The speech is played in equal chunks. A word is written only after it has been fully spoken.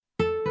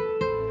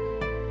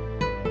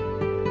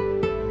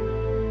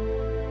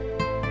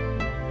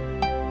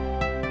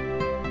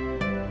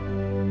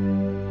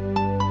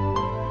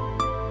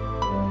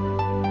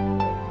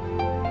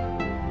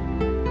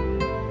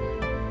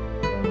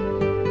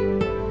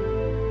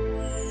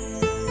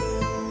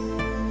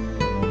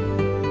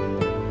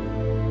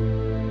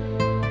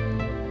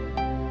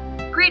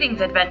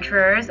Greetings,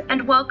 adventurers,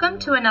 and welcome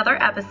to another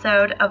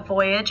episode of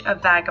Voyage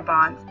of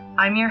Vagabonds.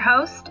 I'm your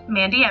host,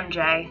 Mandy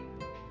MJ.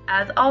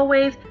 As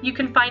always, you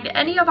can find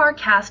any of our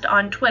cast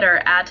on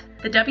Twitter at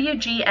the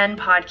WGN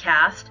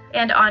Podcast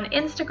and on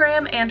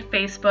Instagram and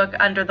Facebook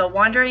under the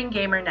Wandering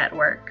Gamer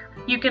Network.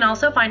 You can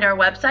also find our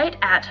website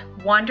at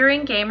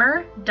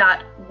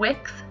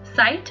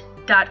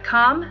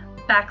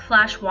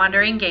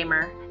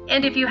wanderinggamer.wixsite.com/wanderinggamer.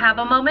 And if you have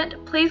a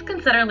moment, please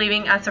consider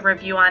leaving us a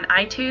review on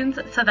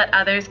iTunes so that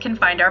others can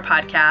find our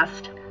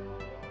podcast.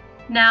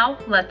 Now,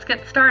 let's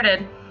get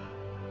started.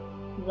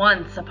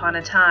 Once upon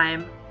a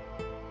time.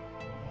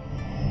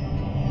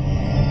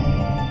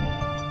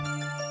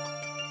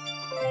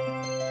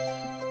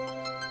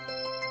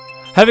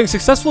 Having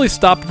successfully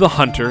stopped the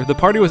hunter, the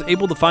party was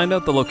able to find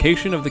out the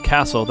location of the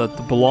castle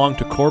that belonged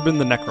to Corbin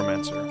the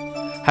Necromancer.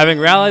 Having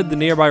rallied the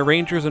nearby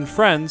rangers and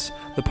friends,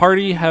 the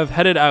party have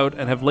headed out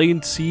and have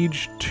laid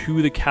siege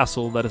to the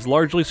castle that is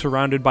largely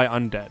surrounded by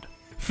undead.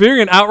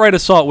 Fearing an outright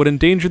assault would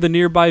endanger the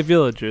nearby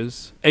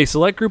villages, a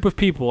select group of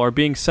people are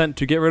being sent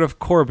to get rid of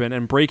Corbin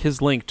and break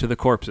his link to the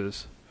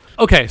corpses.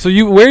 Okay, so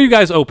where you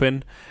guys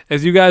open,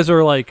 as you guys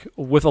are like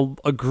with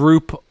a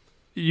group,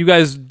 you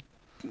guys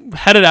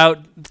headed out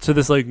to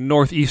this like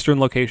northeastern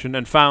location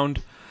and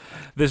found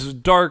this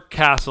dark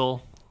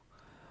castle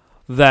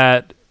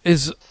that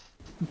is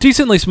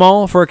decently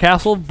small for a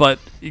castle, but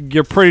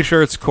you're pretty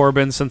sure it's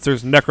Corbin since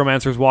there's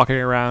necromancers walking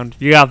around.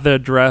 You got the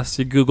address,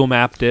 you Google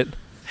mapped it.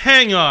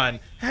 Hang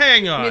on.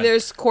 I mean,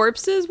 there's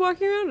corpses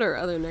walking around or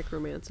other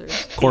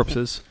necromancers?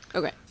 Corpses.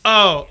 Okay.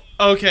 Oh,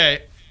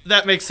 okay.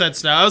 That makes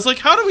sense now. I was like,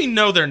 how do we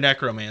know they're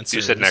necromancers?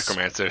 You said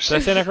necromancers. Did I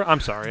say I'm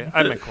sorry.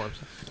 I meant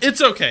corpses.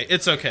 It's okay.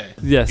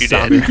 Yes, you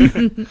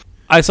did.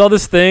 I saw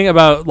this thing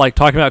about like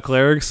talking about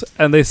clerics,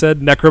 and they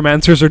said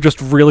necromancers are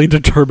just really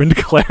determined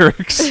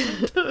clerics.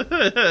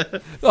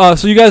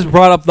 So you guys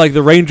brought up like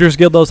the Rangers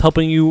Guild that was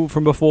helping you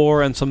from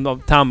before, and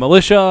some town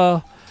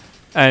militia,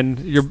 and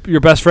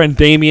your best friend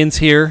Damien's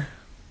here.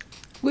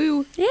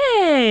 Woo!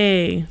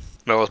 Yay!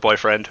 Noah's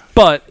boyfriend.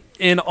 But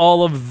in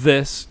all of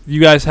this,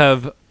 you guys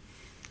have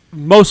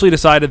mostly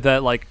decided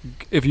that like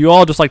if you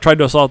all just like tried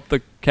to assault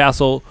the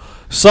castle,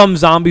 some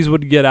zombies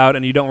would get out,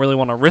 and you don't really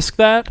want to risk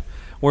that.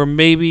 Where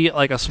maybe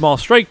like a small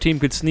strike team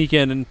could sneak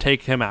in and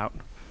take him out.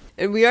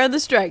 And we are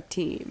the strike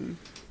team,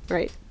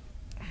 right?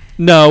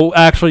 No,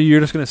 actually,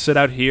 you're just going to sit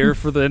out here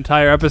for the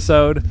entire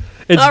episode.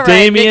 It's all right,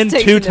 Damien,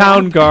 2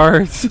 town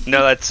guards.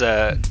 No, that's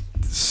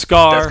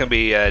Scar. That's going to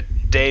be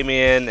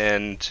Damien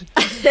and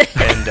oh god.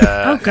 and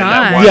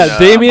that one, yeah,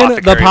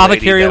 Damien, the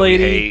apothecary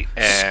lady, lady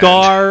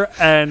Scar,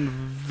 and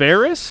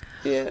Varys.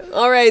 Yeah.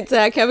 All right,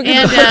 Zach, have a good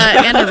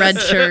And a red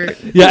shirt.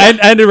 Yeah,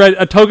 and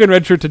a token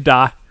red shirt to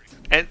die.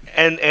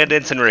 And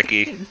Ensign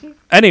Ricky.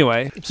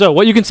 Anyway, so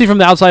what you can see from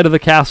the outside of the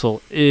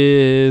castle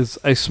is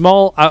a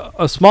small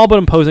but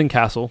imposing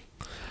castle.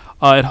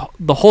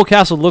 The whole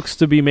castle looks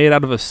to be made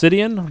out of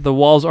obsidian. The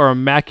walls are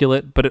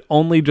immaculate, but it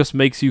only just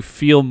makes you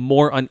feel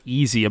more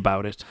uneasy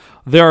about it.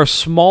 There are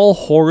small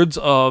hordes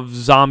of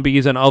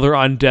zombies and other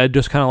undead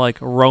just kind of like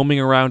roaming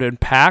around in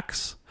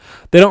packs.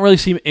 They don't really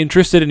seem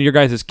interested in your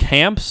guys'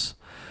 camps,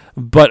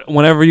 but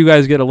whenever you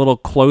guys get a little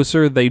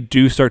closer, they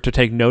do start to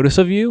take notice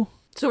of you.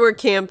 So we're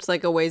camped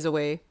like a ways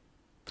away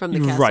from the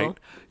castle. Right.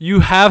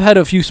 You have had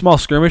a few small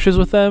skirmishes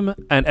with them,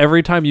 and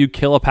every time you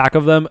kill a pack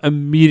of them,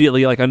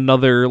 immediately like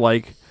another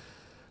like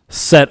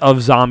set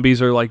of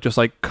zombies are like just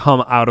like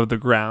come out of the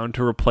ground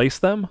to replace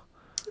them.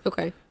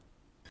 Okay.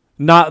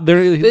 Not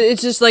there. But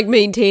it's just like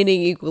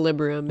maintaining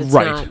equilibrium. It's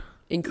right. Not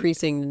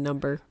increasing the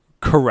number.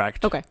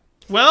 Correct. Okay.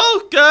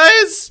 Well,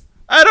 guys,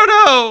 I don't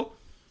know.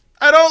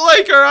 I don't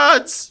like our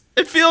odds.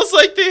 It feels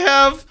like they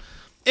have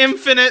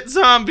infinite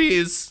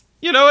zombies.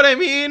 You know what I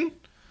mean?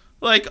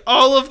 Like,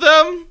 all of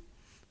them?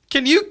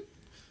 Can you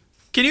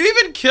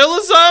even kill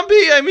a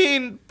zombie? I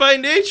mean, by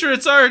nature,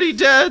 it's already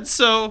dead,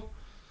 so,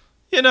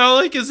 you know,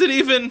 like, is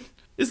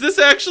this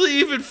actually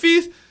even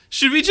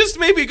should we just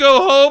maybe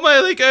go home?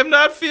 I'm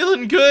not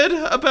feeling good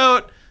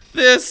about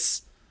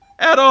this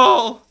at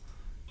all.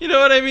 You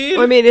know what I mean?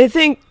 Well, I mean, I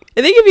think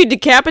if you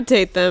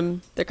decapitate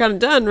them, they're kind of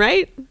done,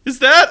 right? Is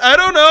that? I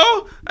don't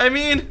know. I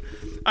mean,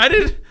 I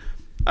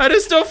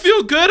just don't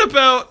feel good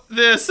about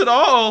this at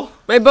all.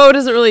 My bow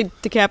doesn't really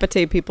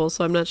decapitate people,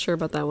 so I'm not sure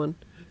about that one.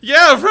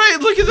 Yeah, right.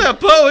 Look at that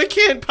bow. It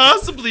can't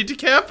possibly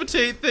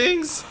decapitate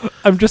things.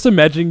 I'm just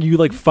imagining you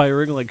like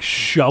firing like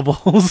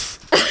shovels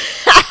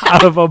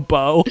out of a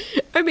bow.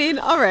 I mean,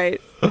 all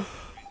right.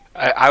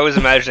 I was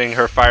imagining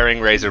her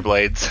firing razor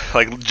blades,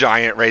 like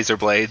giant razor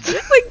blades.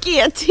 Like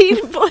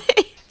guillotine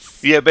blades.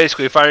 Yeah,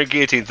 basically firing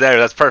guillotines there.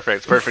 That's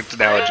perfect. Perfect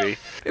analogy.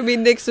 I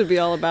mean, Nix would be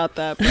all about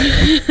that, but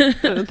I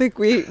don't think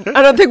we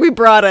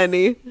brought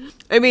any.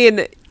 I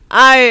mean,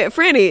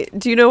 Franny,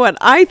 do you know what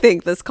I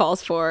think this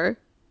calls for?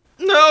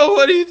 No,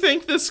 what do you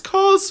think this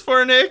calls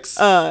for, Nix?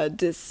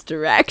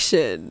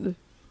 Distraction.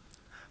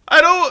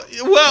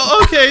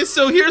 Well, okay,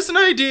 so here's an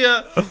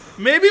idea.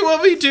 Maybe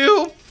what we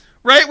do,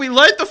 right, we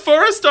light the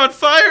forest on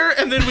fire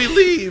and then we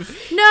leave.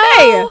 No!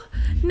 Hey,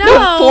 No!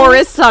 The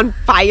forest's on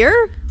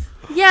fire?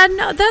 Yeah,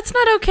 no, that's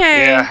not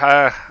okay.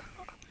 Yeah,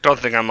 don't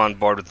think I'm on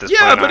board with this Yeah,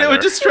 plan but it would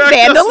either. distract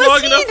Vandal us is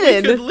long enough we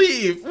heathen. could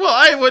leave. Well,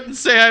 I wouldn't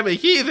say I'm a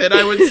heathen.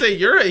 I would say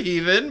you're a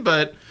heathen,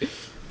 but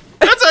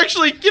that's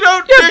actually,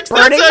 You're Nix,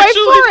 burning that's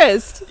actually... my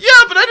forest. Yeah,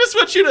 but I just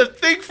want you to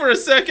think for a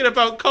second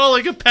about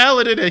calling a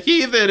paladin a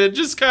heathen and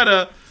just kind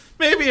of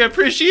maybe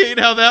appreciate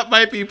how that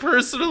might be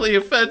personally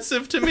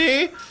offensive to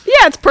me.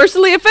 Yeah, it's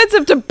personally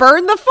offensive to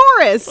burn the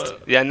forest.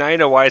 Yeah, now you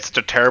know why it's such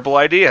a terrible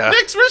idea.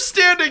 Nix, we're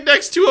standing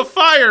next to a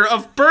fire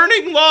of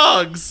burning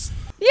logs.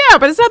 Yeah,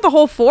 but it's not the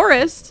whole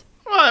forest.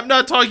 Well, I'm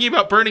not talking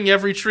about burning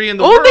every tree in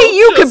the world. Only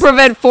you can just-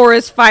 prevent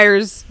forest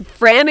fires,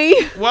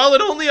 Franny. Well,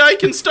 and only I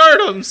can start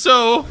them,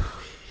 so...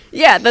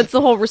 Yeah, that's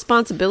the whole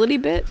responsibility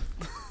bit.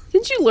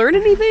 Didn't you learn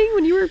anything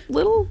when you were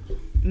little?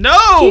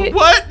 No! Shit.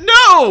 What?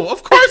 No!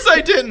 Of course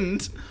I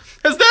didn't!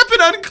 Has that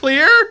been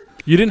unclear?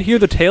 You didn't hear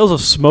the tales of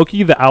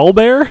Smokey the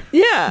Owlbear?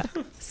 Yeah.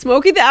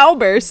 Smokey the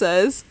Owlbear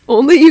says,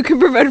 only you can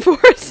prevent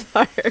forest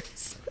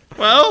fires.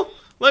 Well,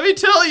 let me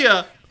tell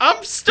you,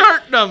 I'm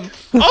starting them.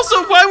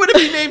 Also, why would it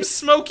be named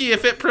Smokey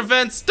if it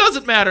prevents?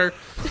 Doesn't matter.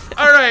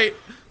 All right,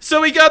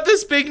 so we got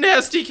this big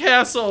nasty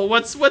castle.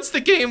 What's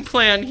the game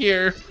plan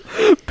here?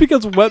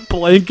 Because Wet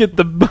Blanket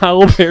the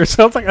Owlbear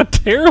sounds like a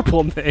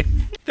terrible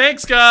name.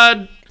 Thanks,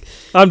 God.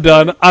 I'm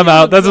done. I'm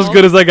out. That's as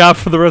good as I got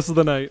for the rest of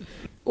the night.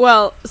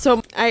 Well,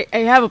 so I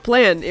have a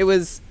plan. It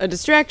was a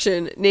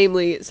distraction.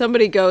 Namely,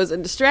 somebody goes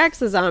and distracts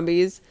the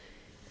zombies,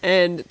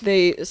 and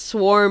they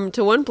swarm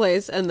to one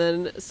place, and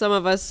then some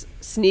of us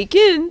sneak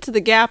in to the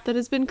gap that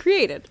has been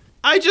created.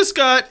 I just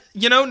got,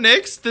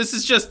 Nix, this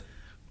is just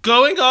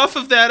going off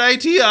of that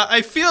idea.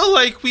 I feel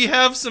like we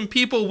have some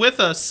people with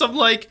us, some,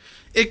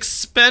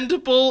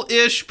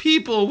 expendable-ish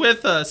people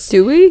with us.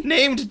 Do we?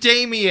 Named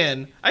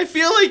Damien. I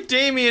feel like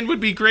Damien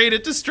would be great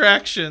at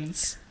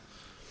distractions.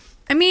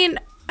 I mean,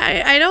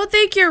 I don't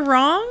think you're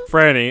wrong.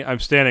 Franny, I'm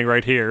standing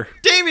right here.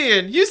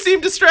 Damien, you seem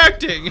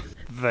distracting.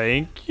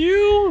 Thank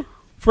you.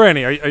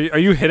 Franny, are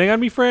you hitting on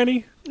me,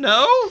 Franny?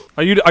 No?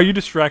 Are you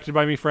distracted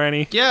by me,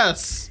 Franny?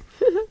 Yes.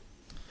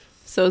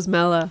 So's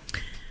Mela.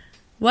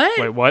 What?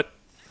 Wait, what?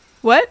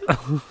 What?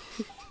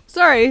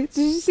 Sorry, did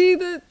you see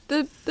the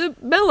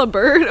Mela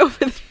bird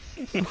over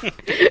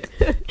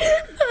there?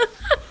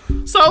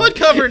 Solid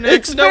cover,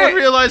 Nix. It's No one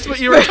very- realized what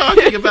you were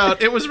talking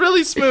about. It was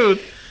really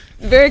smooth.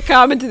 Very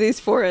common to these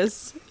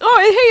forests. Oh,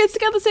 hey, it's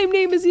got the same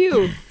name as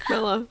you,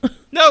 Mela.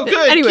 No,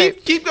 good. Anyway.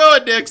 Keep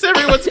going, Nix.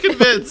 Everyone's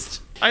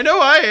convinced. I know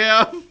I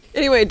am.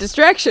 Anyway,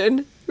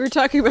 distraction. We were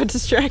talking about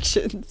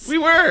distractions. We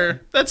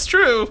were. That's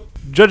true.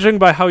 Judging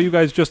by how you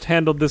guys just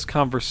handled this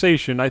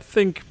conversation, I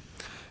think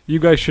you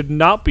guys should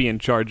not be in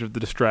charge of the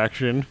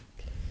distraction.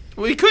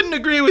 We couldn't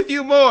agree with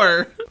you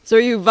more. So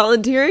are you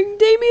volunteering,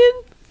 Damien?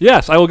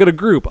 Yes, I will get a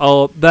group.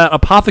 That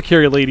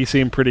apothecary lady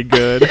seemed pretty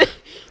good.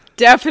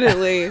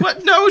 Definitely.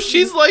 What? No,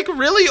 she's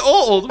really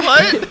old.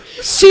 What?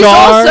 She's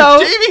Scar.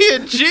 also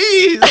Damien,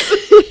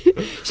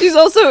 jeez. she's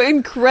also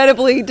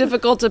incredibly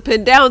difficult to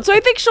pin down, so I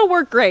think she'll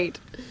work great.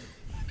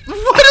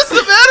 What is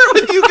the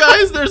matter with you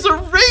guys? There's a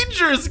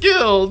Rangers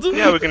Guild.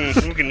 Yeah, we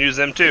can use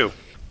them too.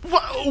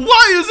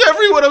 Why is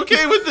everyone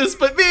okay with this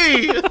but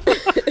me?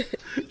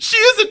 She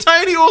is a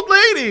tiny old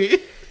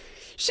lady.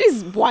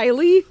 She's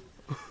wily,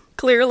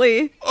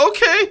 clearly.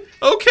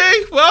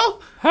 Okay,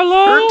 well,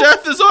 Hello? her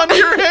death is on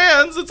your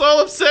hands, that's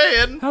all I'm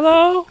saying.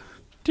 Hello?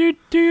 Do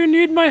you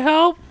need my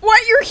help?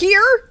 What, you're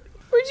here?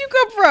 Where'd you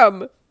come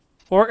from?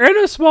 We're in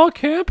a small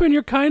camp and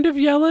you're kind of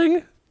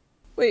yelling?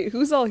 Wait,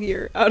 who's all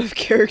here? Out of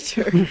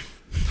character.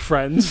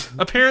 Friends.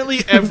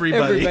 Apparently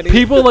everybody. Everybody.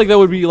 People that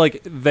would be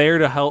there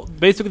to help.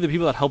 Basically, the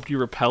people that helped you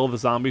repel the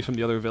zombies from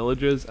the other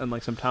villages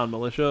and some town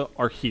militia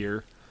are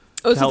here.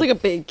 Oh, so it's help. like a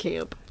big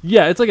camp.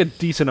 Yeah, it's a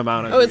decent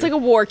amount of Oh, it's like a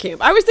war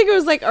camp. I was thinking it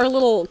was like our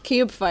little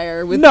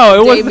campfire with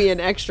No, it wasn't. Damien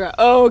extra.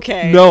 Oh,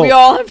 okay. No. We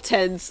all have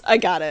tents. I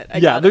got it.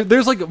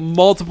 There's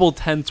multiple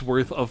tents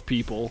worth of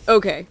people.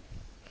 Okay.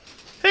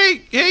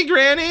 Hey,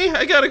 Granny,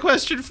 I got a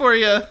question for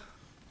you.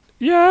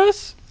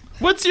 Yes?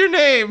 What's your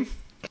name?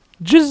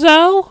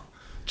 Giselle?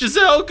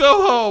 Giselle,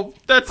 go home.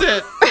 That's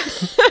it.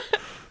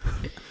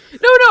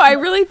 No, I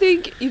really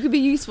think you could be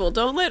useful.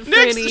 Don't let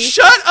Nix, Franny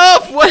shut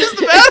up. What is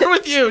the matter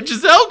with you?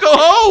 Giselle, go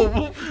home. Are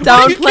you kidding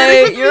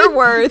downplay with your me?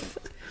 worth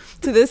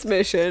to this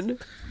mission.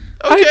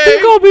 I Okay.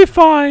 think I'll be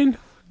fine.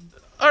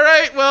 All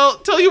right, well,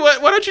 tell you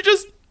what. Why don't you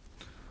just...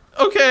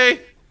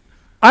 Okay.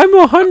 I'm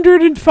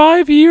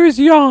 105 years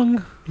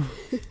young.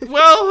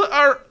 Well,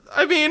 all right.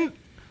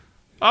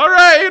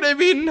 I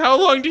mean, how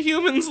long do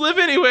humans live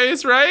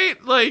anyways, right?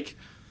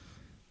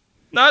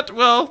 Not,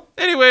 well,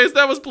 anyways,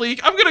 that was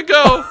bleak. I'm gonna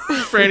go.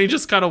 Franny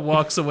just kind of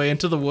walks away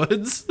into the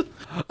woods.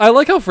 I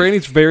like how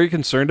Franny's very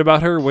concerned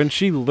about her when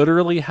she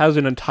literally has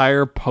an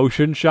entire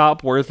potion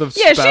shop worth of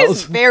Yeah,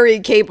 spells. she's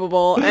very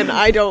capable, and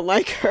I don't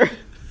like her.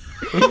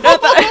 Oh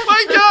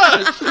my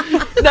gosh.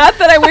 Not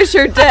that I wish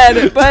her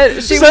dead, but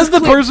she Says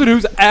was the person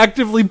who's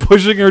actively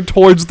pushing her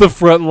towards the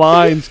front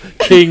lines,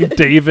 King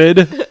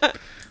David.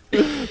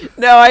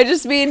 No, I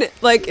just mean,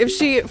 like, if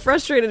she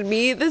frustrated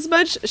me this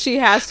much, she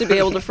has to be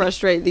able to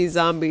frustrate these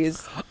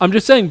zombies. I'm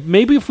just saying,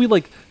 maybe if we,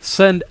 like,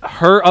 send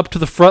her up to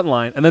the front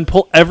line and then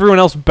pull everyone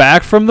else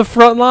back from the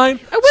front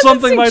line,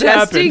 something might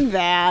happen. Suggesting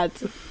that.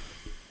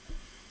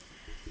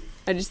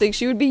 I just think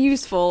she would be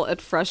useful at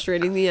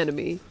frustrating the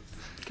enemy.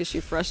 Because she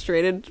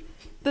frustrated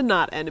the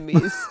not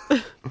enemies.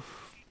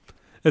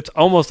 It's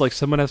almost like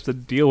someone has to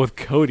deal with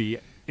Cody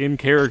in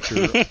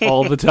character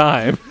all the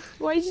time.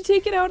 Why'd you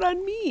take it out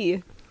on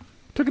me?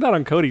 Took it out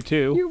on Cody,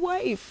 too. Your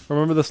wife.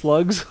 Remember the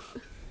slugs?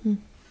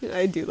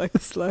 I do like the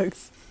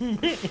slugs.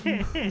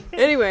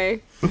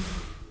 Anyway.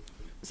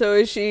 So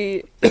is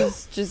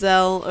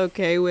Giselle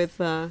okay with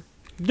Yeah.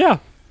 being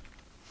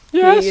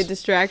Yes. a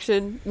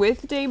distraction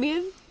with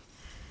Damien?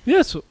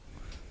 Yes.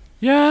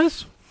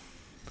 Yes.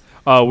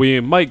 We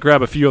might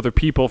grab a few other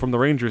people from the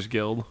Rangers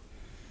Guild.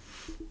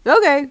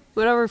 Okay,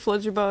 whatever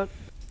floats your boat.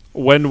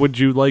 When would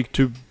you like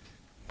to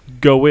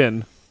go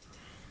in?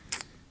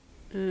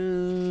 I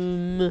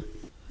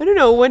don't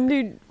know.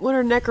 What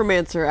are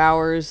necromancer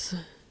hours?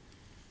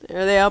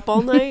 Are they up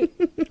all night?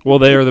 Well,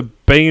 they are the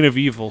bane of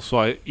evil,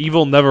 so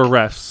evil never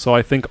rests, so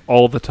I think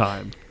all the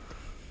time.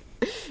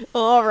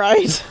 All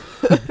right.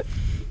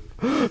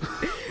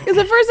 Because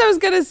at first I was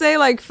going to say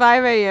like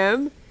 5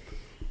 a.m.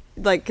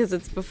 Like, because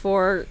it's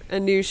before a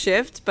new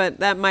shift, but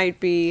that might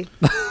be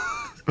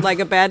like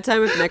a bad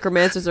time if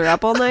necromancers are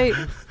up all night.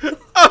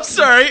 I'm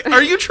sorry,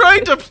 are you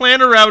trying to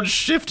plan around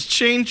shift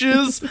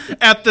changes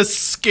at the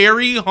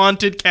scary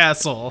haunted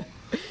castle?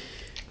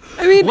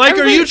 I mean, Like,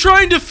 are you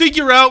trying to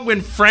figure out when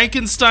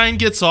Frankenstein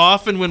gets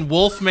off and when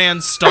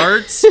Wolfman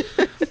starts?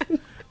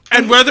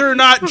 And whether or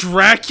not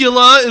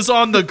Dracula is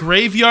on the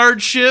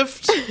graveyard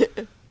shift?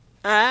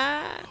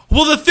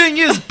 Well, the thing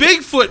is,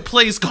 Bigfoot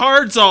plays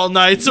cards all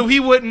night, so he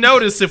wouldn't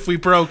notice if we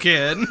broke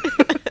in.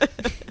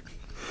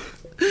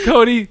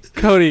 Cody.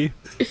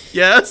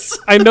 Yes?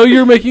 I know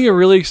you're making a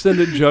really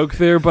extended joke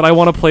there, but I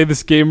want to play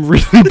this game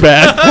really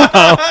bad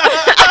now.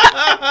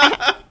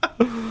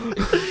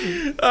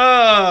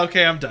 Oh,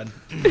 okay, I'm done.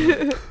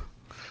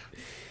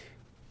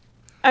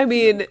 I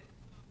mean,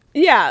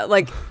 yeah,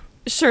 like,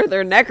 sure,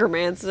 they're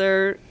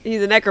necromancer.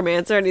 He's a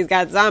necromancer and he's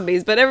got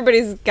zombies, but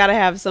everybody's got to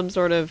have some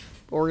sort of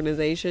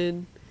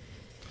organization.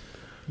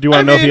 Do you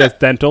want to know if he has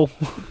dental?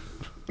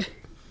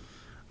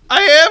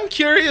 I am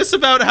curious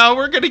about how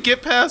we're going to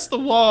get past the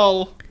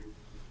wall.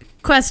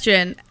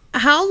 Question: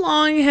 how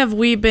long have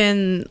we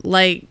been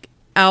like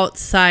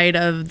outside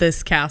of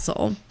this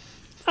castle?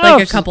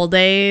 Like a couple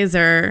days,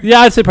 or Yeah,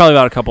 I'd say probably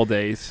about a couple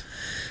days.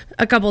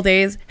 a couple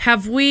days.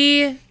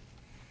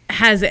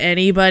 Has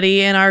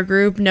anybody in our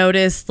group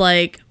noticed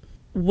like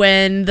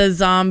when the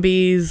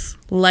zombies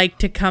like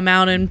to come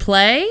out and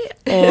play,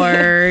 or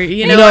are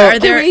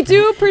Can there? we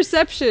do a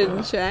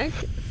perception check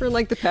for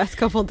like the past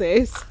couple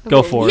days?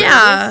 Go for it.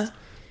 Yeah.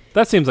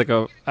 That seems like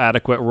a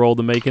adequate roll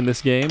to make in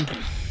this game.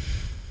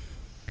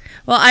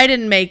 Well, I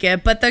didn't make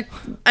it, but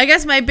I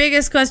guess my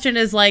biggest question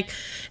is like,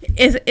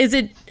 is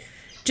it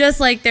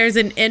just like there's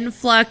an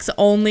influx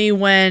only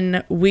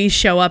when we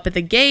show up at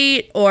the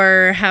gate,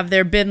 or have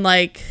there been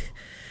like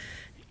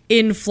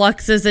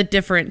influxes at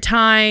different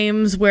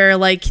times where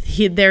like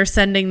they're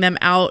sending them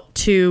out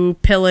to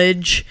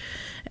pillage,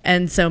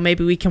 and so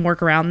maybe we can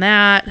work around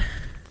that?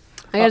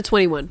 I got a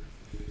 21.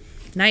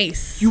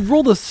 Nice. You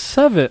rolled a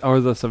 7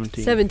 or the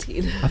 17.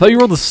 17. I thought you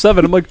rolled a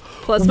 7. I'm like,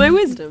 Plus my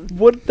wisdom.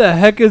 what the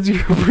heck is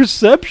your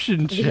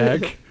perception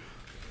check?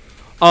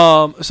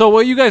 So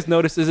what you guys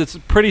notice is it's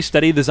pretty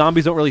steady. The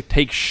zombies don't really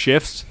take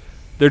shifts.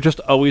 They're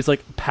just always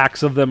like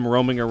packs of them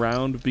roaming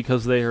around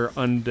because they are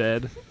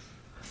undead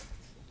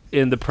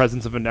in the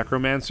presence of a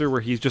necromancer,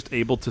 where he's just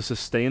able to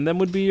sustain them,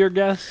 would be your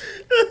guess?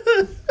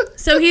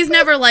 So he's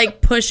never like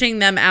pushing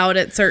them out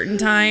at certain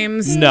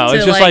times? No, to,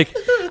 it's just like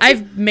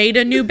I've made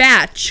a new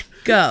batch.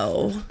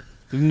 Go.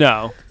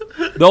 No.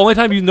 The only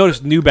time you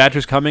notice new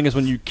batches coming is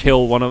when you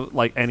kill one of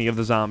like any of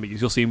the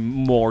zombies. You'll see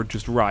more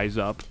just rise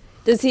up.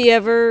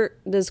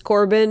 Does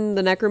Corbin,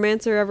 the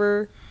necromancer,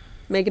 ever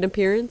make an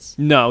appearance?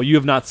 No, you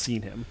have not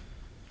seen him.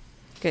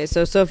 Okay,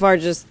 so far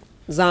just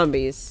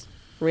zombies.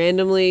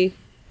 Randomly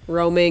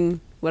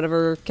roaming,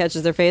 whatever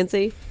catches their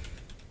fancy.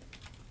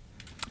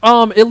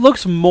 It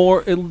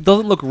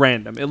doesn't look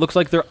random. It looks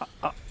like they're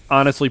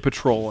honestly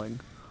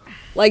patrolling.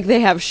 Like they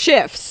have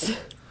shifts.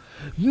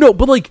 No,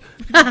 but like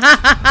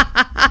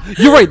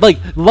you're right,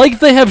 like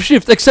they have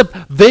shifts, except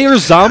they are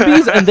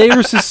zombies and they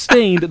are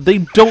sustained. They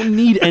don't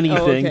need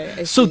anything,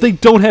 I so see. they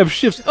don't have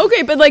shifts.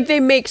 Okay, but like they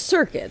make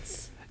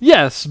circuits.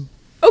 Yes.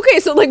 Okay,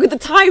 so like with the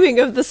timing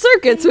of the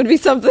circuits would be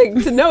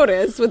something to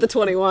notice with the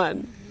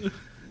 21.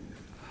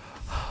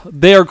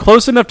 They are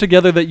close enough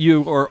together that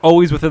you are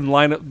always within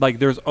line of, like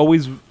there's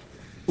always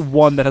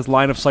one that has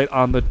line of sight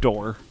on the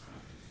door.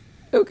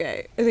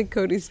 Okay, I think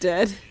Cody's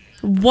dead.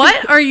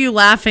 What are you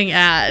laughing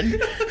at? I'm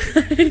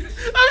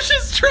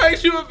just trying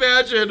to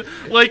imagine,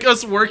 like,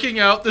 us working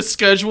out the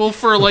schedule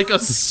for, like, a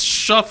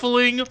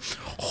shuffling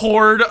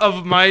horde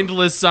of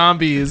mindless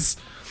zombies.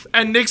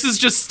 And Nyx is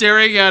just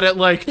staring at it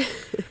like,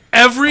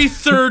 every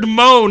third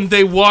moan,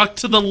 they walk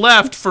to the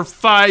left for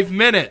 5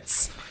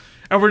 minutes.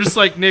 And we're just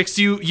like, Nix,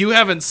 you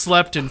haven't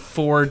slept in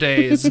 4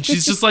 days. And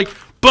she's just like,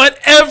 but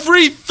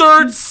every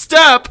third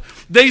step,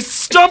 they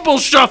stumble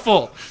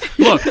shuffle.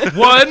 Look,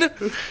 1,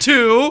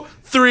 2,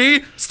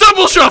 3,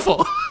 stumble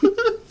shuffle.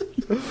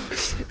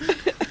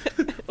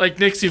 Like,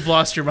 Nix, you've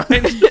lost your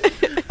mind.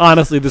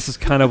 Honestly, this is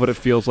kind of what it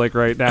feels like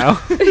right now.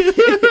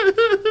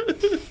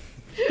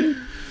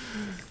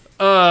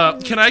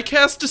 Can I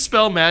cast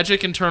Dispel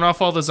Magic and turn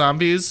off all the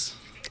zombies?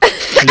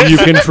 You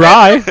can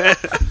try.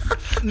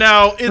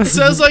 Now, it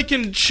says I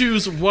can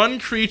choose one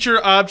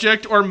creature,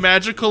 object, or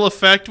magical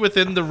effect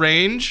within the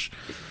range.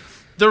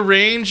 The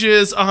range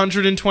is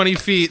 120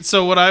 feet,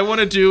 so what I want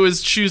to do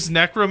is choose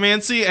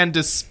Necromancy and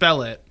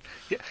Dispel it.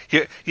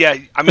 Yeah,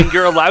 I mean,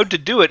 you're allowed to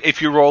do it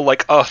if you roll,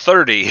 like, a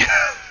 30.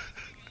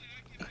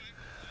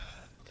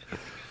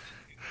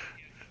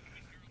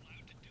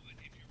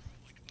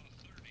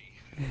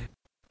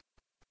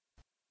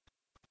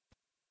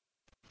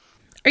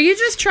 Are you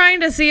just trying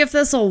to see if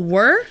this will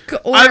work,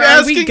 or I'm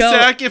are we asking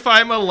Zach if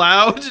I'm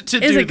allowed to do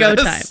this. Is it go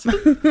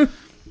time? I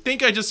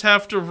think I just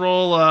have to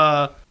roll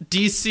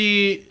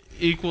DC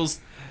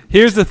equals...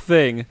 Here's the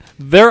thing.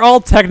 They're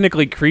all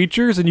technically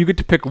creatures, and you get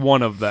to pick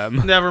one of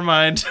them. Never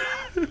mind.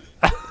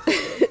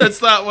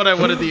 That's not what I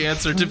wanted the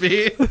answer to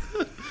be.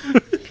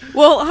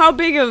 Well, how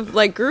big of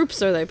like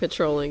groups are they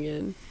patrolling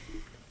in?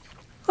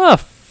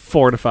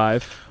 4 to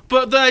 5.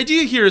 But the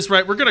idea here is,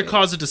 right, we're going to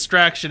cause a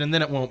distraction, and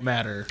then it won't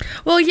matter.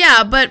 Well,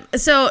 yeah, but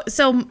so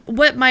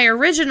what my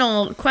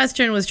original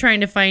question was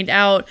trying to find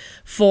out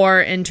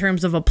for in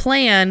terms of a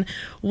plan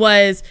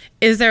was,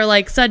 is there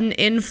like sudden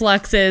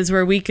influxes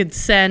where we could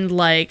send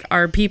like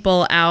our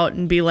people out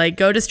and be like,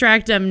 go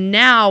distract them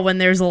now when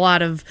there's a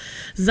lot of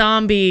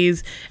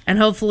zombies, and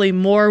hopefully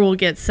more will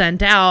get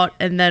sent out,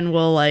 and then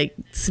we'll like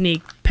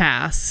sneak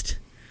past.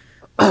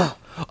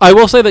 I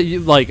will say that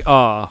you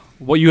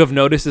what you have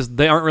noticed is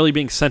they aren't really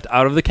being sent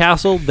out of the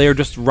castle. They are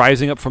just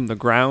rising up from the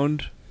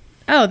ground.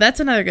 Oh,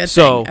 that's another good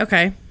thing.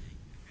 Okay.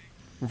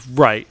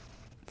 Right.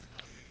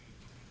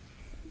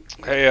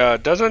 Hey,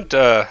 doesn't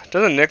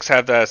Nyx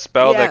have that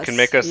spell that can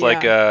make us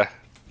like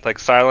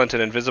silent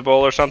and invisible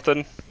or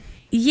something?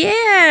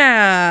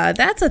 Yeah,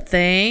 that's a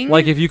thing.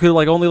 Like if you could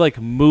like only like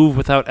move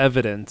without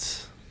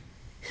evidence.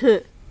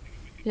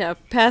 Yeah,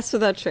 pass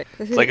without trick.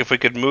 It's like if we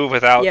could move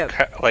without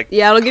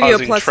it'll give you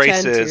a plus 10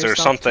 to traces your or stealth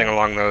something check.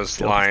 along those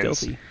lines.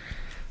 Stealthy.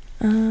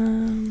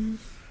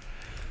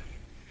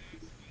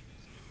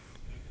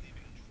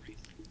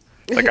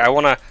 Like I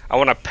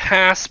wanna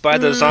pass by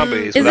the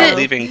zombies without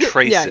leaving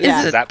traces.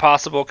 Yeah. Is that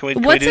possible? Can we do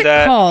What's it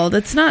that? called?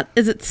 It's not.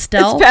 Is it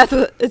stealth?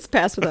 It's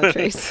pass without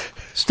trace.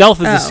 Stealth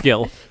is the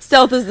skill.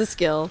 Stealth is the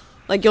skill.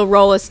 Like you'll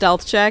roll a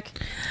stealth check,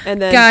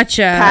 and then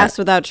pass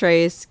without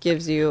trace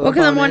gives you. Well,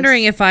 because I'm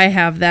wondering if I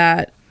have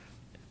that.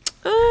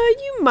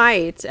 You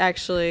might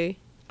actually.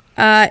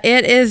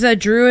 It is a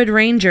druid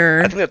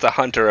ranger. I think that's a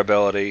hunter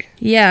ability.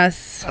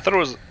 Yes. I thought it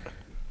was.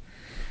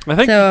 I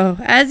think So,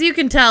 as you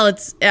can tell,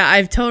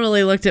 I've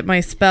totally looked at my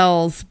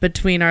spells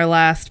between our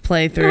last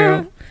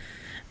playthrough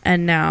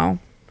and now.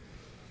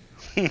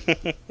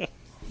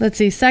 Let's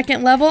see,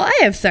 second level. I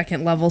have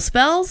second level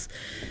spells.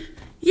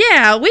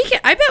 Yeah,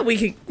 I bet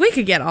we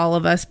could get all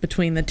of us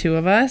between the two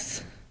of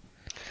us.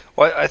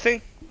 Well, I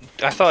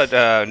thought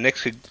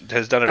Nyx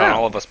has done it on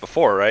all of us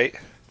before, right?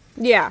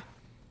 Yeah.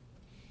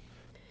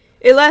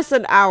 It lasts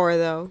an hour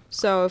though,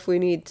 so if we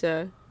need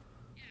to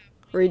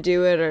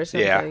redo it or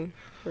something,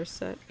 we're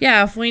set.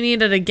 Yeah, if we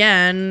need it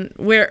again,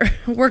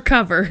 we're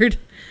covered.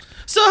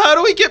 So how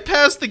do we get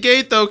past the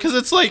gate, though? Because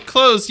it's, like,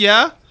 closed,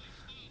 yeah?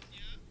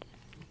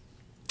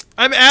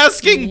 I'm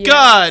asking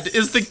God,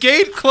 is the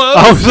gate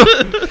closed?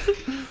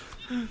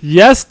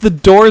 Yes, the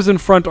doors in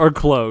front are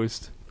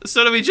closed.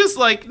 So do we just,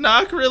 like,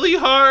 knock really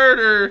hard,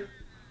 or...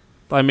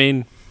 I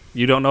mean,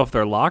 you don't know if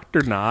they're locked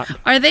or not.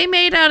 Are they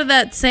made out of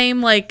that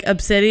same, like,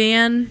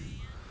 obsidian?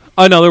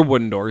 Oh, no, they're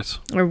wooden doors.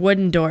 Or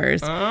wooden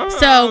doors. Oh.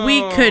 So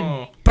we could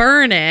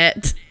burn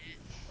it.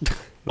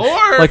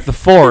 Or... like the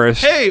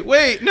forest. Hey,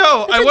 wait,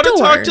 no, I want to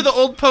talk to the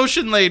old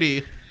potion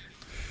lady.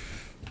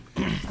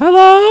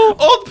 Hello?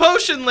 Old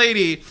potion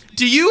lady,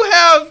 do you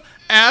have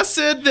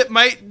acid that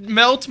might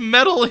melt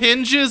metal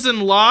hinges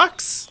and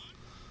locks?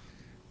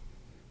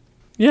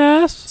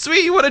 Yes.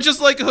 Sweet, you want to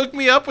just, like, hook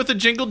me up with a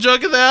jingle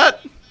jug of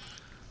that?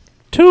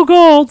 2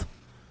 gold.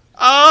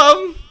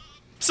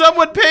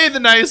 Someone pay the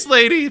nice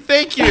lady.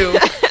 Thank you.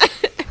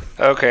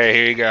 Okay,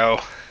 here you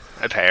go.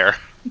 I pay her.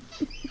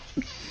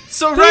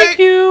 So, Thank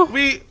you.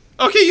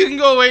 Okay, you can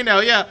go away now,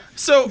 yeah.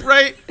 So,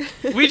 right,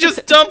 we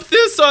just dump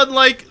this on,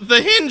 like,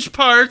 the hinge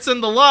parts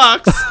and the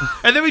locks,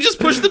 and then we just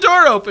push the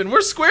door open. We're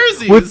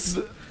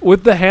squaresies.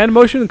 With the hand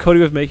motion Cody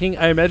was making,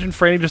 I imagine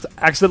Franny just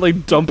accidentally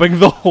dumping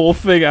the whole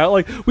thing out.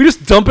 Like, we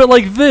just dump it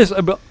like this.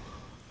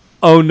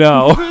 Oh,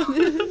 no.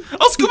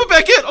 I'll scoop it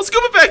back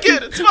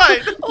in. It's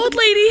fine. Old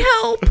lady,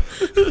 help.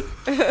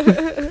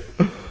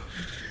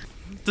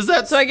 Does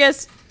that... So I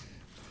guess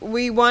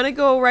we want to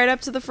go right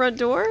up to the front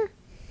door?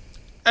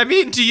 I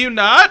mean, do you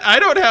not? I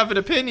don't have an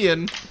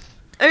opinion.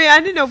 I mean, I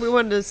didn't know if we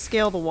wanted to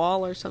scale the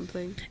wall or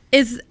something.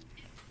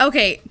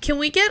 Okay, can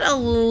we get a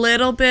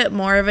little bit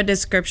more of a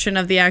description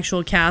of the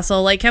actual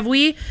castle? Like, have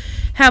we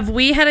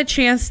had a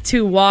chance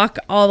to walk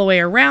all the way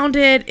around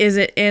it? Is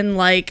it in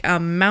like a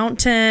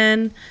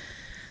mountain?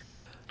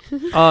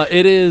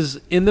 It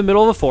is in the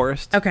middle of the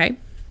forest. Okay.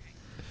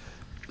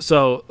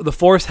 So the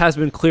forest has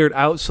been cleared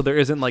out, so there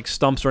isn't like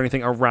stumps or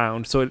anything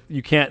around. So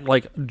you can't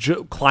like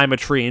climb a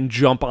tree and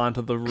jump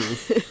onto the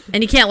roof.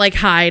 And you can't like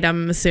hide.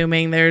 I'm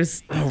assuming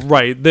there's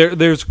right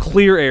there's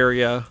clear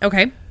area.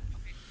 Okay.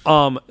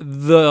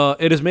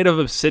 It is made of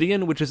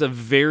obsidian, which is a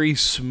very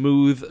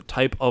smooth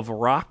type of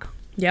rock.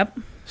 Yep.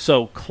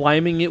 So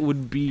climbing it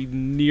would be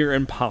near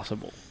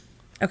impossible.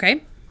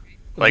 Okay.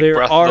 Like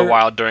Breath of the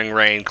Wild during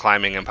rain,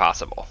 climbing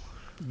impossible.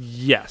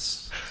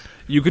 Yes.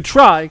 You could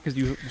try,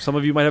 because some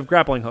of you might have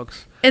grappling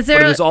hooks. Is there?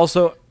 But it is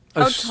also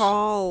How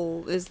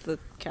tall is the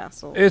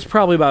castle? It's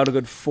probably about a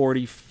good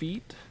 40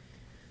 feet.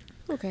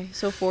 Okay,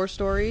 so 4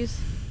 stories?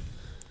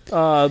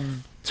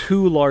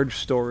 2 large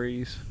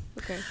stories.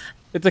 Okay.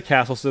 It's a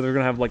castle, so they're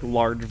going to have, like,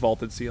 large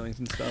vaulted ceilings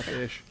and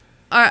stuff-ish.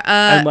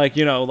 And, like,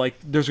 like,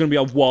 there's going to be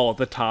a wall at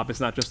the top. It's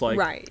not just, like...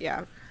 Right,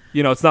 yeah.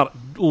 It's not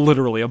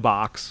literally a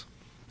box.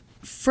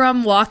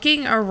 From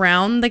walking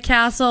around the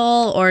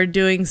castle or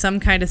doing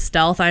some kind of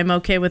stealth, I'm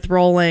okay with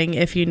rolling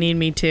if you need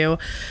me to.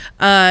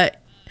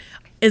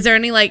 Is there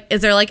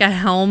a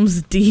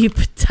Helm's Deep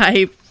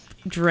type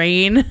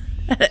drain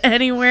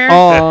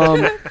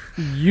anywhere?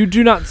 You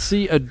do not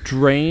see a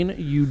drain.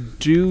 You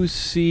do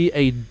see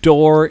a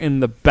door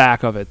in the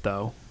back of it,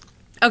 though.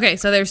 Okay,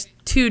 so there's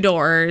 2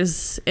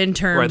 doors in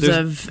terms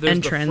of there's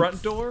entrance. The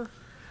front door,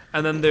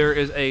 and then there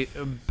is a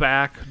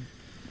back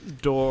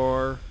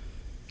door.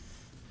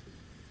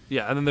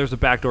 Yeah, and then there's a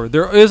back door.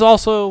 There is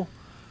also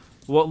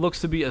what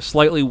looks to be a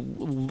slightly,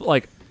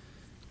 like,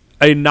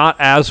 a not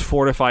as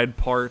fortified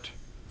part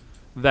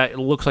that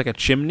looks like a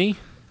chimney.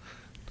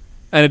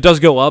 And it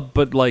does go up,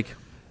 but, like,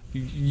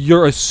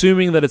 you're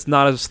assuming that it's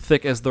not as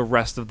thick as the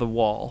rest of the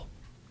wall.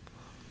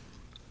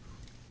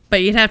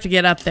 But you'd have to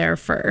get up there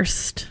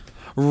first.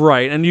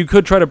 Right, and you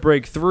could try to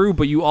break through,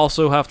 but you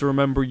also have to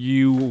remember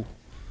you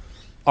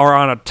are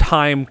on a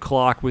time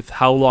clock with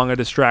how long a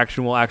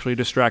distraction will actually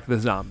distract the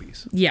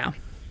zombies. Yeah.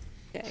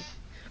 Okay.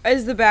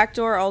 Is the back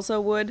door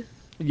also wood?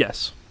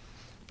 Yes.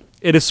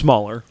 It is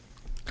smaller.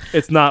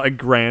 It's not a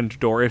grand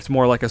door. It's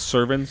more like a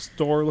servant's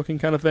door looking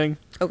kind of thing.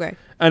 Okay.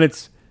 And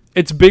it's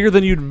bigger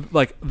than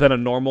than a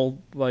normal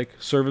like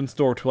servant's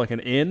door to like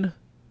an inn.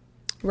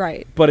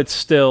 Right. But it's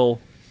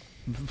still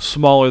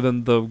smaller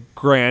than the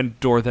grand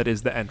door that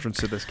is the entrance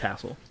to this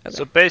castle. Okay.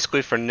 So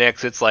basically for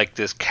Nyx, it's like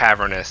this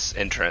cavernous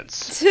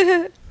entrance.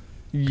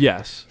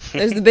 Yes.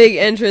 There's the big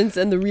entrance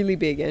and the really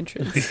big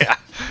entrance. Yeah.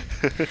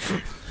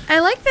 I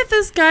like that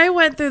this guy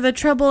went through the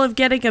trouble of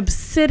getting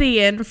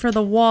obsidian for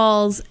the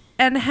walls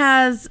and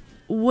has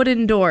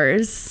wooden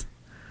doors.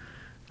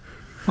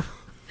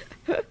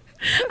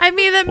 I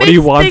mean, that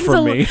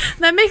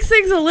makes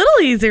things a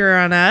little easier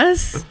on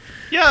us.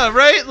 Yeah,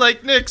 right?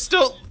 Like,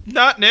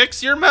 not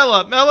Nyx, you're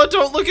Mela. Mela,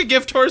 don't look a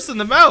gift horse in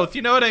the mouth,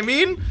 you know what I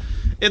mean?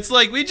 It's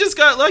like, we just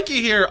got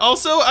lucky here.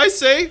 Also, I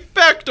say,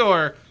 back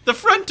door. The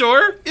front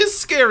door is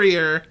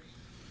scarier.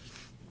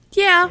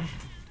 Yeah.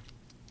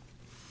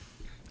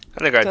 I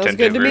think I tend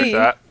to agree with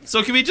that.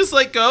 So can we just,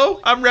 go?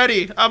 I'm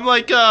ready. I'm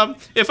like,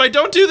 if I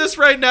don't do this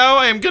right now,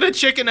 I am gonna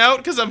chicken out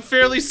because I'm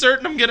fairly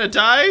certain I'm gonna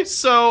die.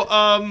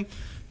 So,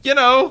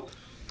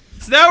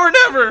 it's now or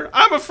never.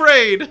 I'm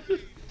afraid.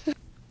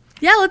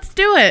 Yeah, let's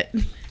do it.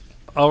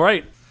 All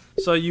right.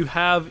 So you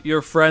have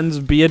your friends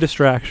be a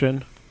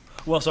distraction.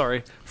 Well,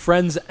 sorry.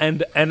 Friends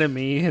and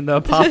enemy in the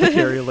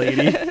apothecary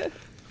lady.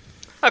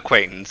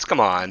 Acquaintance,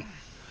 come on.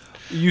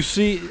 You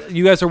see,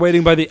 you guys are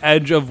waiting by the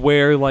edge of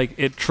where,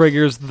 it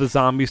triggers the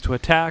zombies to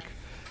attack.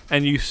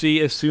 And you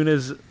see, as soon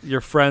as your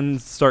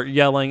friends start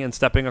yelling and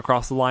stepping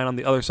across the line on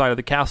the other side of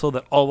the castle,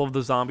 that all of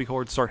the zombie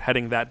hordes start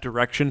heading that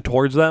direction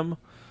towards them.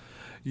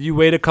 You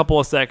wait a couple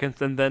of seconds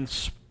and then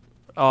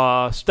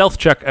stealth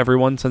check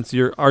everyone, since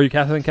are you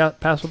casting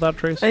Pass Without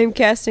Trace? I am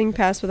casting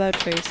Pass Without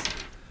Trace.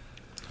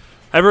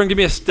 Everyone give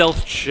me a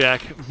stealth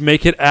check.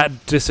 Make it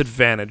at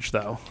disadvantage,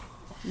 though.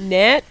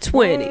 Nat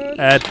 20.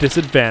 At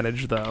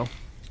disadvantage, though.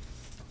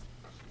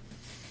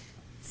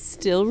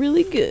 Still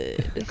really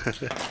good.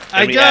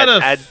 I got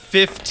a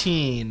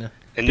 15.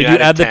 Did you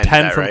add the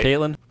 10 from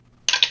Caitlin?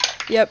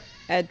 Yep,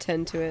 add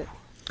 10 to it.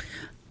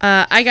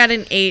 I got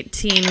an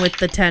 18 with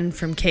the 10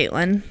 from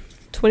Caitlin.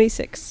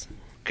 26.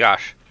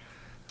 Gosh.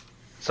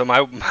 So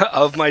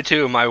of my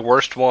 2, my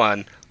worst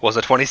one was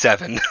a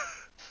 27.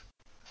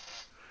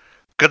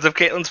 Because of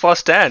Caitlin's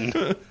plus 10.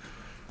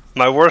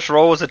 My worst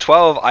roll was a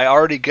 12. I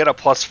already get a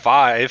plus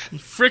 5.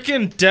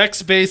 Frickin'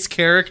 dex-based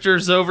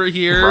characters over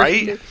here.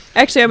 Right?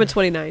 Actually, I'm a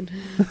 29.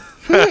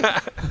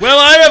 Well,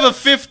 I have a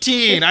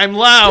 15. I'm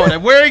loud.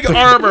 I'm wearing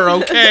armor,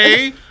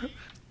 okay?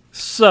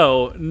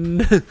 So,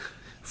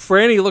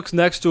 Franny looks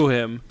next to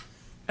him,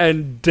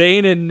 and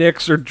Dane and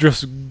Nyx are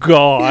just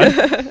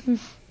gone.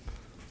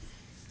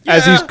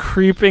 As he's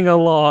creeping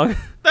along.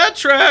 That that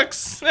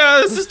tracks.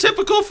 Yeah, this is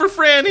typical for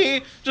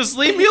Franny. Just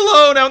leave me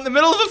alone out in the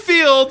middle of a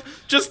field.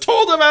 Just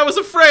told him I was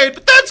afraid,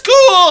 but that's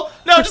cool.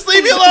 No, just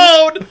leave me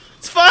alone.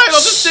 It's fine. I'll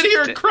just sit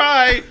here and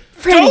cry.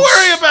 Don't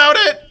worry about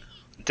it.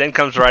 Dane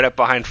comes right up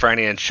behind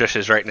Franny and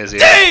shushes right in his ear.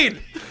 Dane!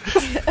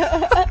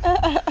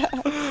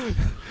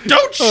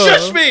 Don't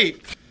shush me!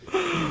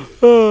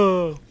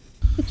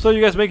 So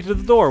you guys make it to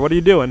the door. What are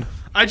you doing?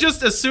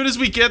 As soon as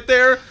we get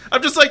there,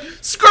 I'm just like,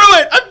 screw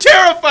it! I'm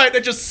terrified! I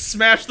just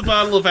smash the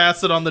bottle of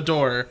acid on the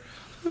door.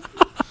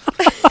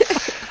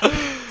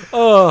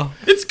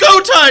 It's go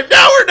time!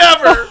 Now or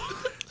never!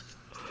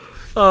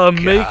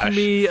 Make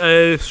me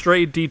a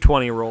straight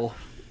D20 roll.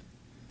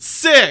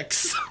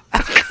 6!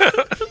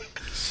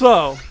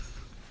 So,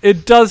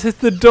 it does hit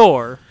the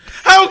door.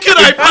 How can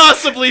I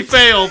possibly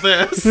fail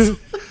this?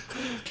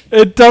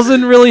 It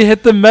doesn't really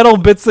hit the metal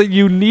bits that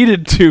you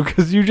needed to,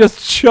 because you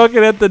just chuck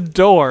it at the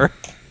door.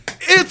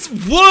 It's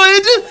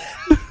wood!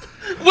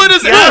 What,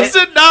 does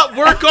acid not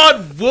work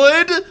on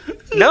wood?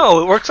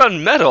 No, it works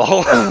on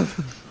metal.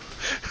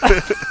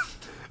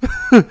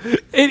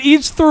 It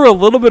eats through a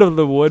little bit of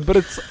the wood, but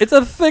it's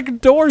a thick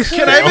door.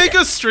 Can I make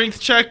a strength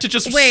check to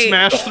just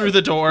smash through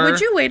the door?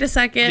 Would you wait a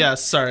second?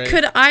 Yes, sorry.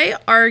 Could I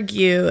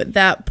argue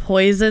that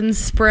poison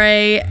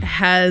spray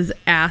has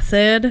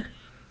acid?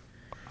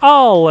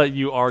 I'll let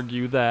you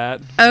argue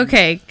that.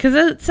 Okay, because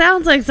it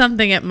sounds like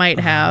something it might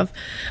have.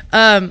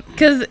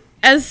 Because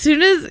as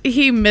soon as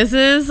he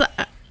misses,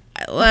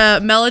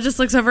 Mela just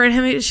looks over at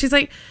him. She's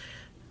like,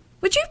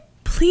 "Would you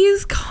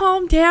please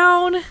calm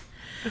down?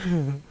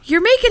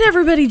 You're making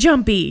everybody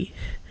jumpy."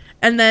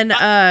 And then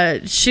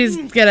she's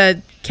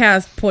gonna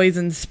cast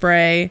poison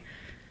spray,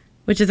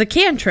 which is a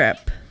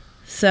cantrip.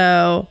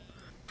 So,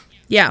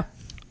 yeah.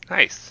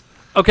 Nice.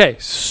 Okay,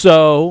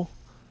 so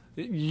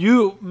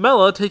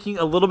Mela, taking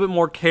a little bit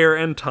more care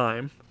and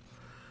time,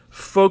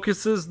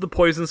 focuses the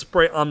poison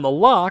spray on the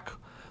lock,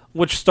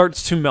 which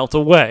starts to melt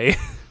away.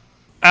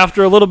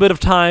 After a little bit of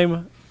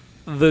time,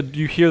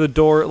 you hear the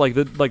door, like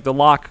the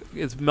lock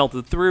is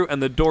melted through,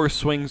 and the door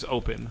swings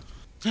open.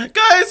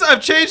 Guys,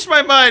 I've changed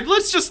my mind.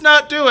 Let's just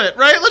not do it,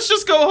 right? Let's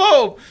just go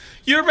home.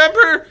 You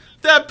remember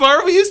that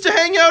bar we used to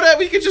hang out at?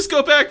 We could just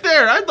go back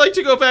there. I'd like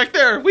to go back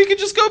there. We could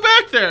just go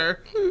back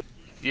there.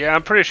 Yeah,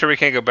 I'm pretty sure we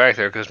can't go back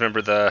there because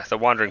remember the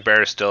wandering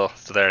bear is still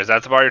there. Is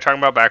that the bar you're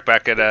talking about?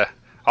 Back at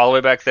all the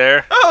way back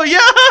there? Oh yeah,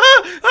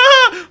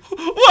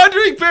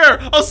 wandering bear.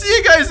 I'll see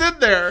you guys in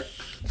there.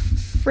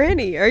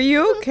 Franny, are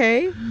you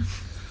okay?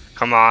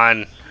 Come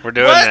on, we're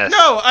doing What? this.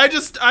 No,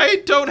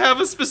 I don't have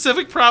a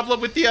specific problem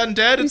with the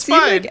undead. It's you seem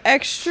fine. like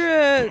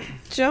extra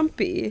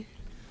jumpy.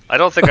 I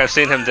don't think I've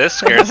seen him this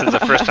scared since the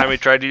first time he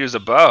tried to use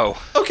a bow.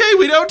 Okay,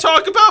 we don't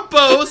talk about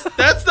bows.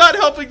 That's not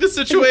helping the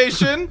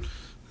situation.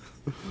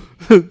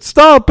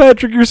 Stop,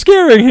 Patrick! You're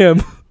scaring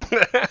him.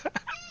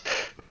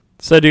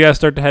 So, do you guys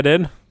start to head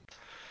in?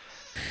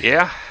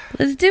 Yeah.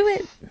 Let's do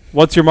it.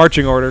 What's your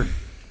marching order?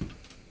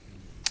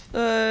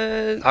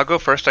 I'll go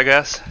first, I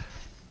guess.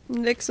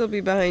 Nyx will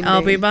be behind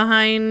I'll me. be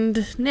behind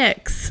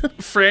Nyx.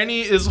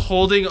 Franny is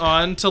holding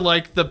on to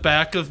like the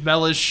back of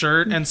Mela's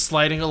shirt and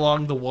sliding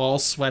along the wall,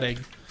 sweating.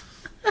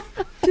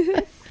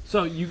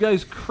 So, you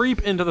guys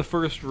creep into the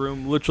first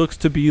room, which looks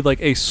to be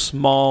like a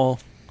small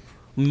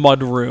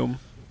mud room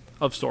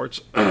of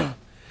sorts.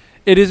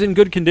 It is in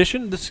good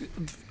condition. This,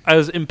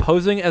 as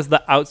imposing as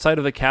the outside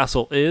of the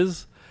castle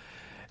is,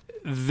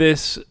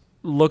 this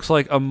looks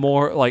like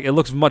it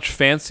looks much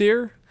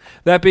fancier.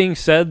 That being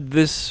said,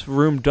 this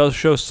room does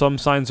show some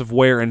signs of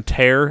wear and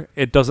tear.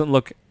 It doesn't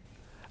look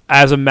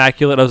as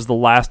immaculate as the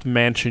last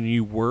mansion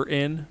you were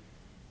in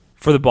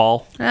for the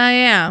ball.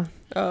 Yeah.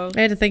 Oh.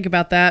 I had to think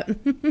about that. So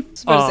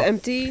it's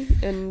empty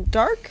and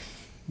dark?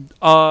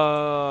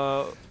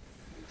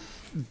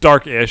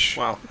 Dark-ish.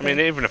 Well, I mean,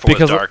 even if it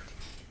Because was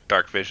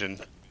dark vision,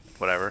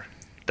 whatever,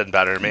 doesn't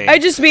matter to me. I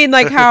just mean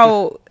like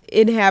how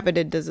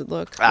inhabited does it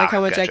look? Like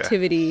how much gotcha.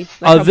 activity?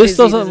 Like how This busy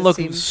does doesn't it look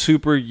seem?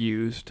 super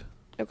used.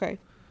 Okay.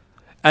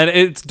 And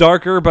it's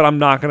darker, but I'm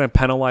not going to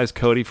penalize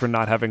Cody for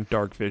not having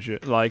dark vision.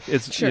 Like,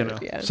 it's, Sure, you know.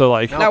 yeah. So,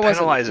 like... No, That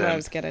wasn't penalize what him. I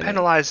was getting at.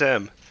 Penalize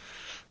him.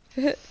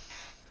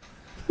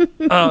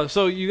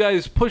 So you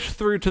guys push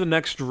through to the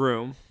next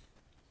room,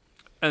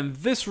 and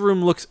this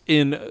room looks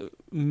in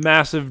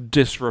massive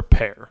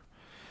disrepair.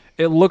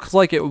 It looks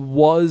like it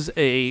was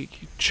a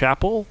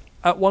chapel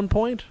at one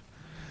point,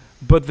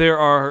 but there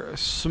are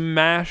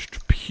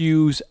smashed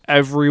pews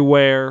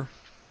everywhere,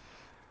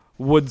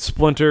 wood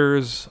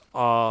splinters.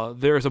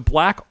 There's a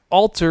black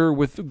altar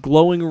with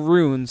glowing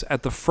runes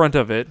at the front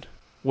of it,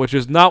 which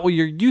is not what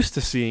you're used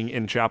to seeing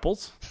in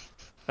chapels.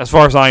 As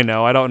far as I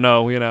know. I don't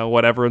know,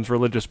 what everyone's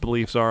religious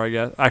beliefs are, I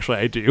guess. Actually,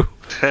 I do.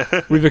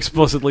 We've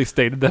explicitly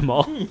stated them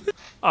all.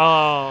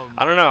 I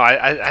don't know.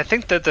 I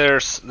think that there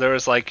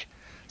was like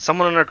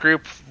someone in our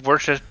group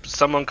worshipped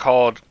someone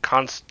called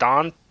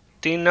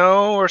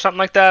Constantino or something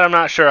like that. I'm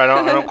not sure. I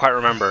don't quite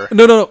remember.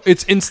 No.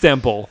 It's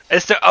Istanbul.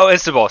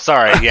 Istanbul.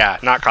 Sorry. Yeah,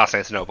 not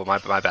Constantinople. My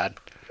bad.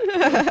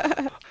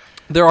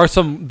 There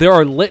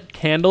are lit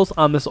candles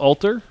on this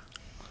altar.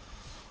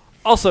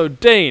 Also,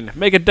 Dane,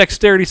 make a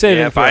dexterity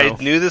saving throw. I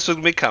knew this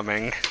would be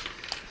coming.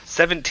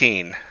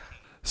 17.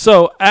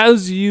 So,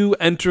 as you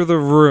enter the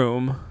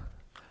room,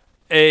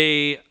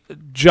 a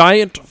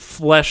giant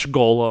flesh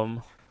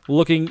golem,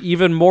 looking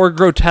even more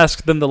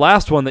grotesque than the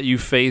last one that you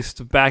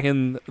faced back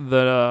in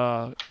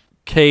the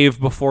cave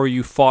before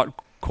you fought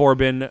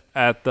Corbin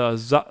at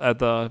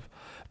the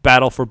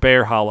battle for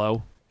Bear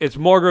Hollow. It's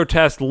more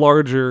grotesque,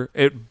 larger.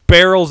 It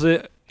barrels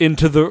it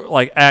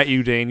into at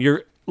you, Dane.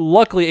 You're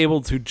luckily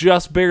able to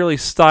just barely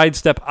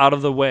sidestep out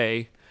of the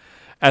way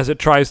as it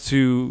tries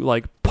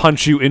to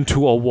punch you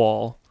into a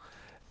wall.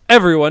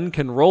 Everyone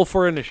can roll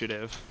for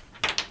initiative.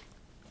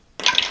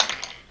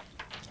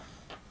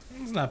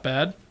 It's not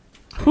bad.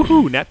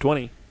 Woohoo, nat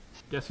 20.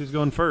 Guess who's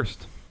going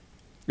first?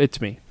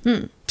 It's me.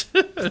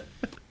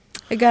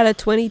 I got a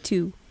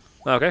 22.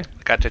 Okay.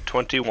 Got to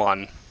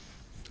 21.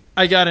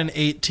 I got an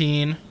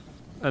 18.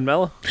 And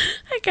Mela?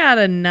 I got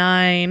a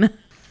 9.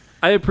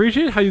 I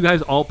appreciate how you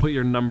guys all put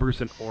your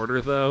numbers in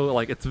order, though.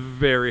 It's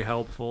very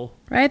helpful.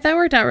 Right? That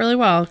worked out really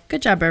well.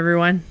 Good job,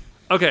 everyone.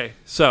 Okay,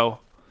 so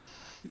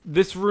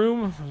this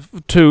room,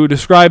 to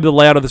describe the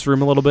layout of this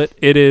room a little bit,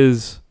 it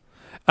is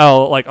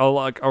a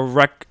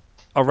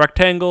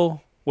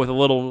rectangle with a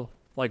little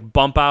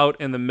bump out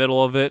in the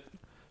middle of it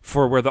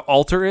for where the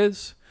altar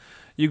is.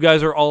 You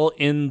guys are all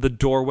in the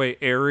doorway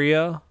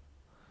area.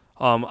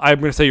 I'm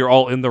going to say you're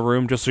all in the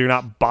room just so you're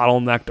not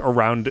bottlenecked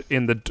around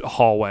in the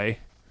hallway.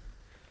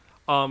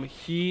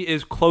 He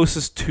is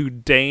closest to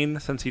Dane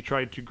since he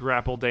tried to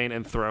grapple Dane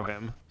and throw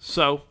him.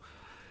 So,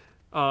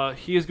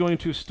 he is going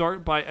to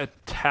start by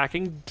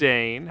attacking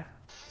Dane.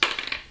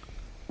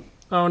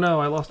 Oh no,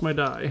 I lost my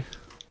die.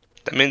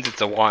 That means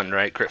it's a 1,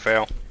 right? Crit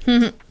fail.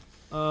 Do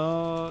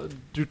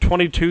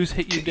 22s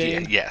hit you,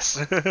 Dane?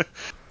 Yes.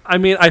 I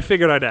mean, I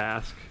figured I'd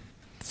ask.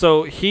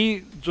 So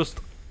he just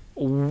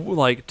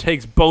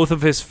takes both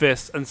of his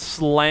fists and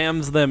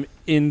slams them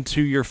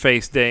into your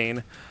face,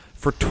 Dane,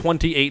 for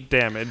 28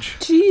 damage.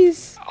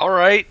 Jeez. All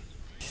right.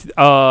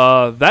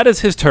 That is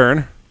his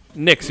turn.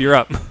 Nyx, you're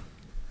up.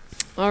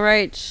 All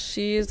right,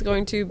 she is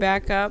going to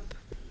back up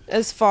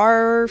as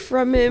far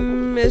from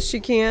him as she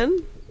can.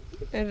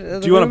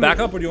 Do you want to back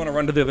up or do you want to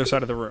run to the other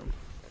side of the room?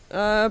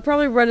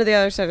 Probably run to the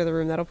other side of the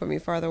room. That'll put me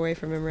farther away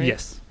from him, right?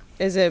 Yes.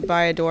 Is it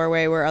by a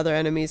doorway where other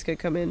enemies could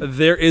come in?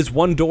 There is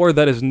one door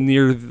that is in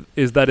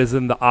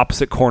the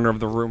opposite corner of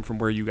the room from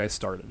where you guys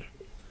started.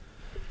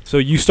 So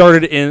you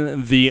started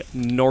in the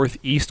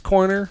northeast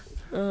corner,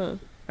 and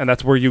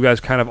that's where you guys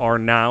kind of are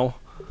now.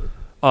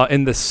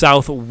 In the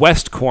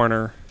southwest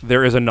corner,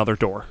 there is another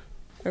door.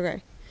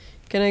 Okay.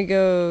 Can I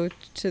go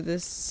to the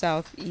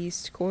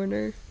southeast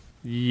corner?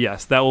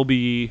 Yes,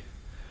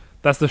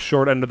 that's the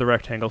short end of the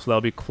rectangle, so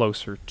that'll be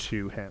closer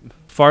to him.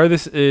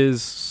 Farthest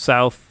is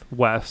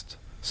southwest.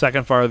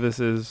 Second farthest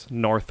is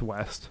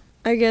northwest.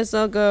 I guess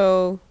I'll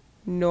go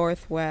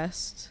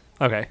northwest.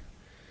 Okay.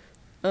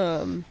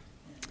 And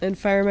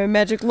fire my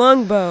magic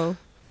longbow.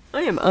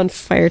 I am on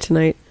fire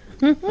tonight.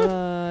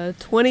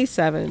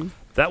 27.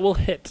 That will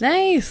hit.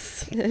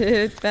 Nice.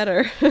 It's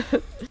better.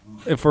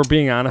 If we're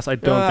being honest, I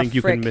don't think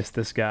you frick. can miss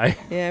this guy.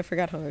 Yeah, I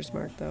forgot Hunter's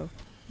Mark, though.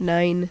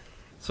 9.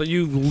 So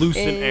you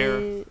loosen air.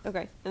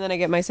 Okay, and then I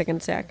get my second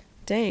attack.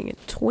 Dang,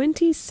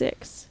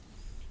 26.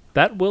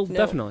 That will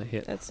definitely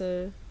hit. That's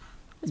more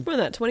than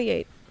that,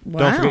 28. Wow.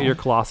 Don't forget your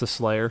Colossus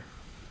Slayer.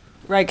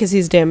 Right, because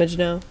he's damaged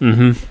now.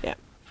 Mm-hmm. Yeah.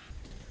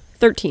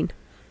 13.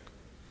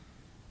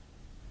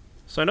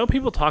 So I know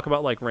people talk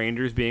about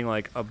Rangers being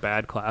a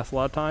bad class a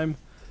lot of time,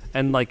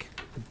 and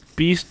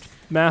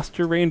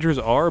Beastmaster Rangers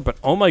are, but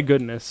oh my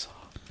goodness,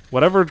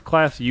 whatever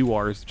class you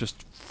are is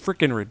just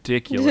freaking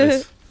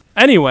ridiculous.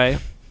 Anyway,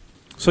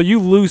 so you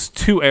lose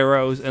 2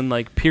 arrows and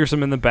pierce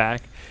him in the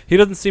back. He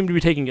doesn't seem to be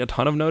taking a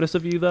ton of notice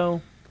of you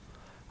though.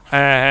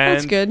 And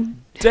That's good.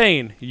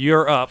 Dane,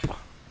 you're up.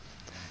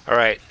 All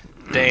right.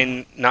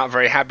 Dane, not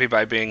very happy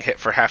by being hit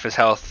for half his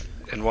health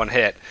in one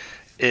hit,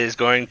 is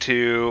going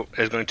to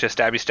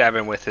stab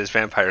him with his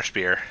vampire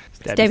spear.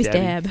 Stabby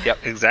stab.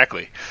 Yep,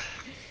 exactly.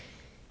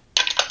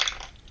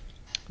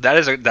 That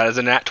is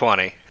a nat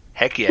 20.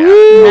 Heck yeah.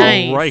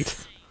 Nice. All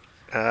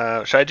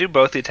right. Should I do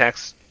both the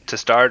attacks to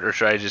start, or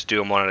should I just do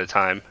them one at a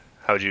time?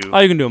 How would you? Oh,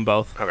 you can do them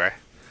both. Okay.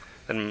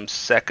 Then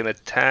second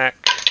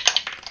attack.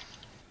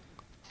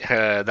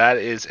 That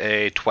is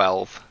a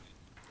 12.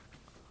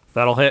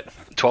 That'll hit.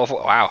 12.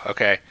 Wow.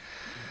 Okay.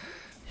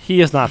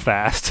 He is not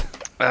fast.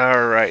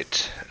 All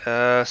right.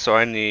 So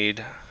I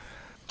need.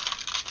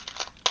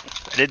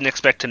 I didn't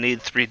expect to need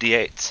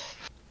 3d8s.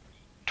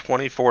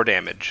 24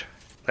 damage.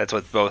 That's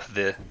with both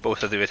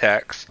of the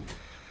attacks.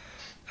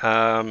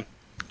 And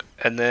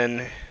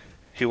then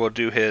he will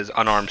do his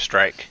unarmed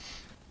strike.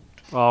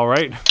 All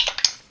right.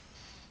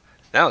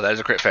 No, that is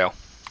a crit fail.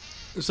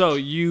 So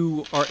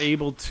you are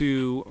able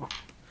to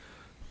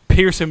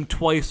pierce him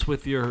twice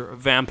with your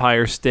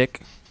vampire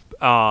stick.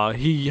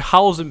 He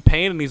howls in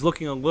pain, and he's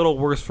looking a little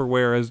worse for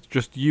wear as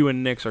just you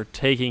and Nyx are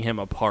taking him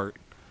apart.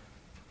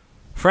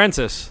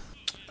 Francis.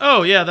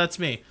 Oh, yeah, that's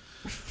me.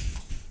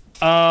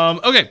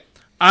 Okay.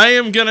 I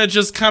am gonna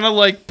just kind of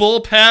like bull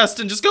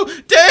past and just go,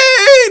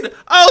 Dane,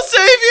 I'll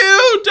save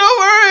you, don't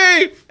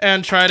worry,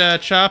 and try to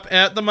chop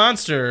at the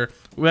monster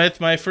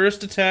with my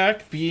first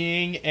attack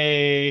being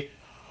a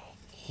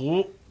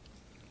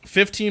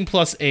 15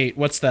 plus 8.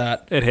 What's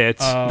that? It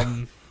hits.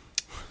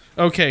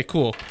 Okay,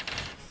 cool.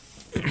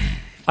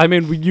 I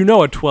mean, you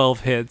know a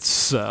 12 hits,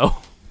 so.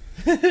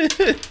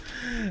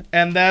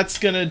 And that's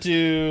gonna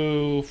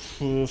do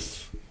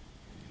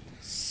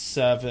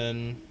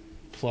 7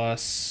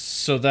 plus,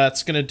 so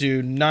that's gonna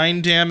do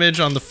 9 damage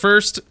on the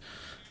first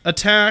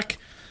attack,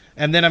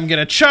 and then I'm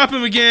gonna chop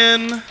him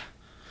again.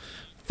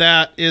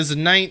 That is a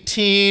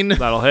 19.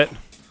 That'll hit.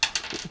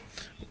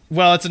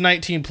 Well, it's a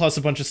 19 plus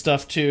a bunch of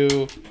stuff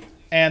too,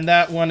 and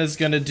that one is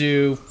gonna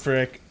do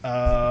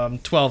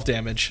 12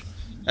 damage.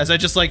 As I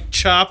just like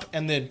chop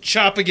and then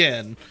chop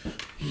again.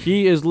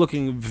 He is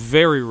looking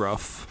very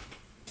rough.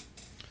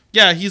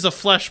 Yeah, he's a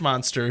flesh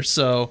monster,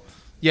 so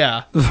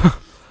yeah.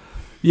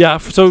 Yeah,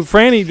 so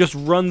Franny just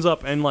runs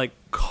up and like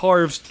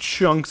carves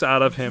chunks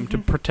out of him to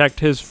protect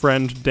his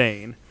friend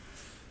Dane.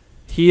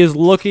 He is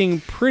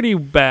looking pretty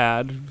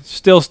bad,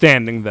 still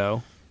standing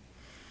though.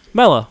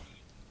 Mela.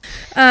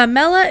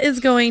 Mela is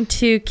going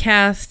to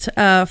cast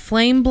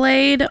Flame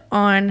Blade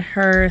on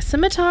her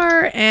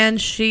scimitar, and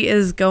she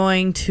is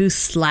going to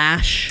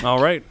slash.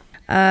 All right.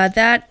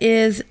 That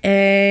is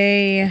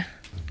a...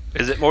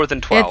 Is it more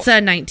than 12? It's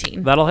a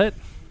 19. That'll hit.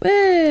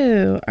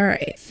 Woo! All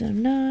right. So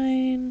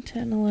 9,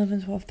 10,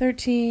 11, 12,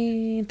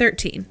 13.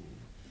 13.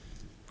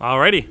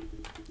 Alrighty.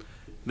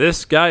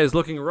 This guy is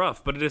looking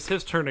rough, but it is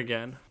his turn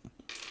again.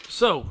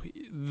 So,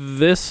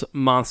 this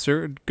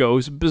monster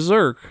goes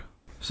berserk.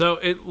 So,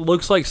 it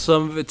looks like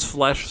some of its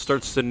flesh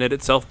starts to knit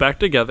itself back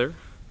together,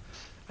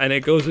 and it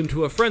goes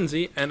into a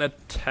frenzy and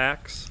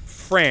attacks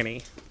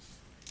Franny.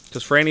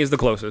 Because Franny is the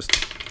closest.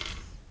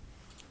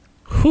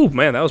 Whew,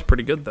 man, that was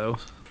pretty good, though.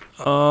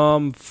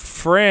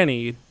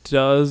 Franny,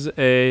 does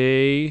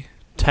a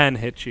 10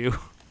 hit you?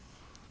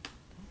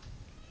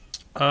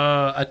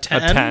 A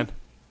 10? A 10.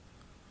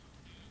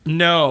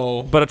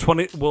 No. But a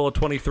 20, will a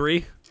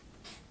 23?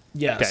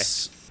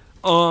 Yes.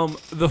 Okay.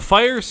 The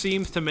fire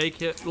seems to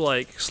make it,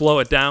 like, slow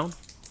it down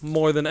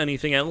more than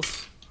anything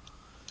else.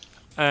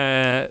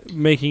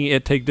 Making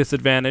it take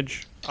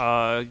disadvantage.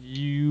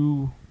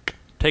 You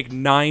take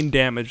 9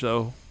 damage,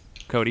 though,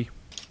 Cody.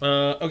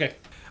 Okay.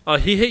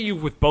 He hit you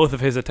with both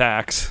of his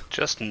attacks.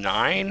 Just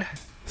 9?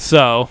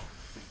 So,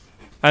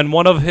 and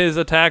one of his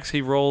attacks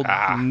he rolled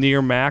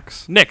near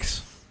max.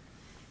 Nyx,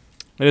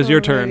 it is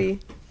your turn.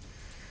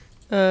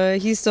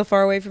 He's still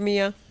far away from me,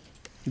 yeah?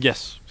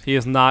 Yes, he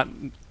is not.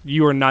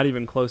 You are not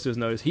even close to his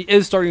nose. He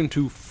is starting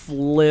to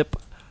flip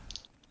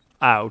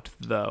out,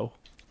 though.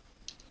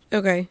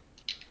 Okay.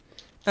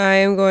 I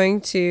am going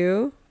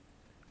to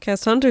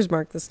cast Hunter's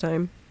Mark this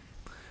time.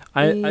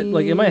 I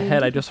like in my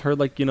head I just heard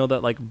like that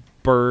like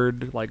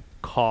bird like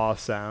caw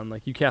sound,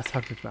 like you cast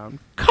Hunter's Mountain.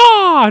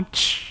 Caw!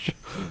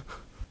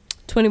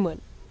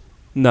 21.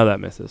 No, that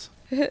misses.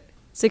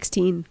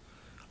 16.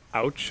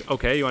 Ouch.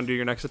 Okay, you want to do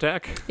your next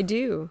attack? I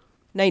do.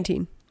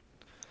 19.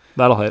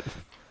 That'll hit.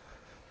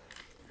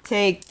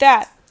 Take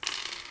that.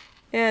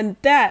 And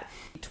that.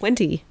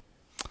 20.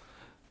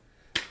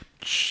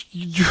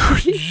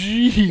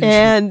 Jeez.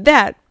 And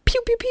that.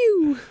 Pew, pew,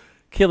 pew.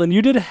 Kaylin,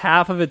 you did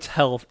half of its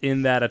health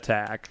in that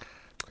attack.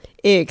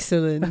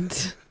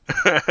 Excellent.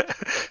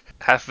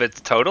 Half of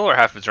its total or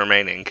half of its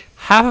remaining?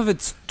 Half of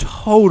its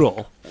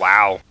total.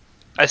 Wow.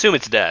 I assume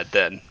it's dead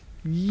then.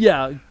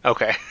 Yeah.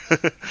 Okay.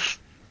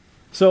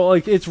 So,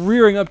 like, it's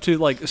rearing up to,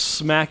 like,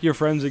 smack your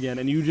friends again,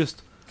 and you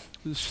just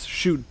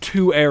shoot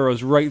 2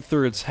 arrows right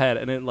through its head,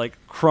 and it, like,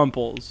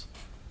 crumples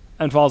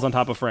and falls on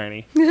top of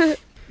Franny.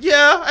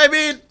 Yeah, I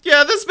mean,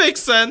 yeah, this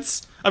makes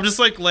sense. I'm just,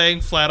 like,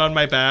 laying flat on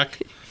my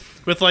back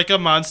with, like, a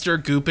monster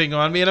gooping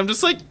on me, and I'm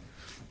just like,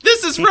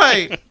 this is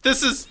right.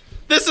 This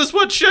is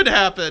what should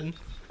happen.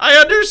 I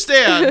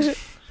understand.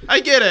 I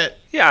get it.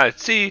 Yeah,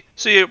 see,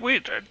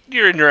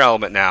 you're in your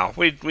element now.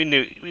 We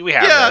knew we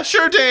have. Yeah, this.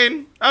 sure,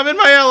 Dane. I'm in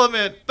my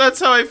element. That's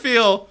how I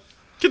feel.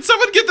 Can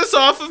someone get this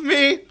off of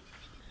me?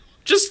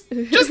 Just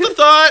the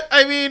thought.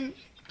 I mean,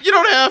 you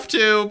don't have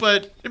to,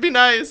 but it'd be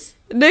nice.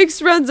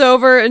 Nyx runs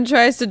over and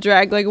tries to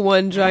drag like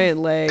one giant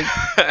leg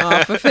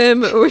off of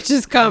him, which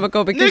is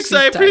comical because Nyx, she's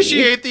I tiny.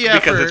 appreciate the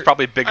effort. Because it's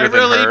probably bigger than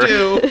her. I her.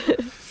 really do.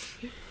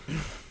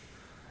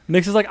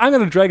 Nyx is like, I'm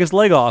going to drag his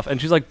leg off.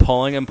 And she's like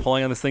pulling and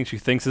pulling on this thing she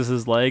thinks is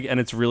his leg, and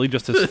it's really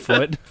just his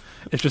foot.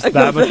 It's just I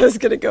that thought much. that was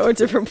going to go a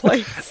different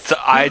place. So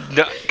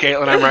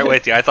Caitlin, I'm right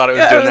with you. I thought it was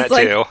Yeah, doing I that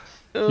was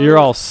too. You're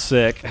all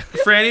sick.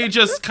 Franny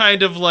just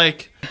kind of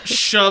like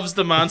shoves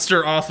the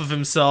monster off of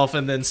himself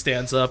and then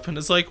stands up and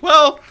is like,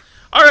 well,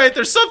 all right,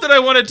 there's something I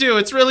want to do.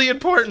 It's really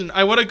important.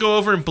 I want to go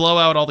over and blow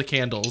out all the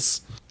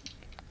candles.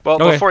 Well,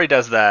 Okay. before he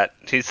does that,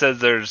 he says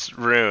there's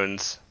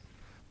runes.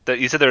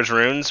 You said there's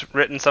runes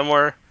written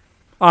somewhere?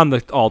 On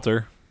the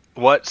altar.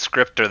 What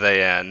script are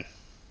they in?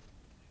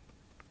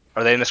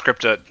 Are they in a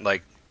script that,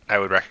 like, I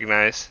would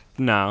recognize?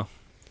 No.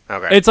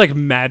 Okay. It's like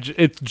magic.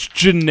 It's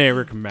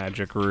generic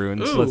magic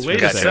runes. Ooh, Let's wait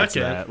just a say it's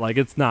second. that. Like,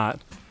 it's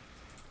not.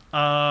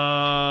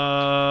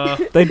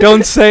 They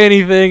don't say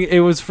anything. It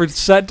was for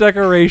set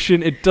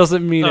decoration. It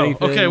doesn't mean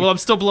anything. Okay, well, I'm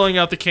still blowing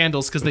out the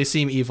candles because they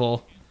seem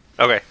evil.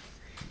 Okay.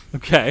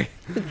 Okay.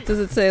 Does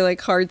it say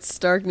like hearts,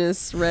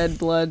 darkness, red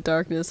blood,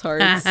 darkness,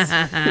 hearts?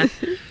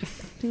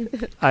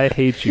 I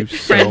hate you so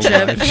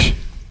Friendship.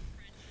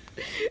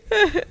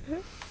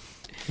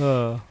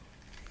 much.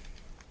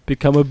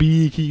 Become a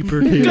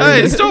beekeeper, kid.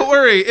 Guys, don't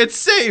worry. It's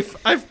safe.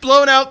 I've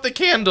blown out the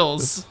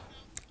candles.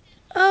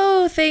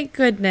 Oh, thank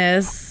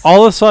goodness.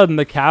 All of a sudden,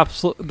 the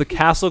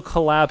castle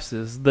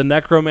collapses. The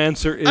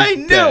necromancer is I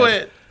knew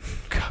dead. it.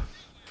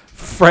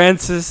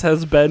 Francis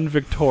has been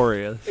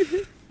victorious.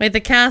 Wait, the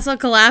castle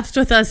collapsed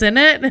with us in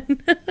it?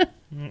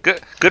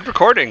 Good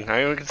recording.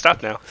 I mean, we can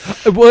stop now.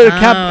 Well, it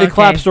okay.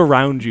 collapsed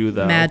around you,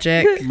 though.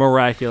 Magic.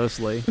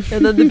 Miraculously.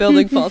 And then the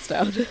building falls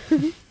down.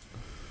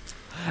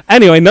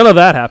 Anyway, none of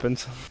that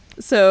happens.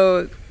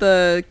 So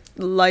the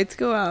lights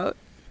go out.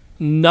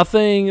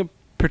 Nothing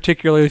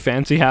particularly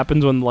fancy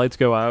happens when the lights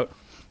go out.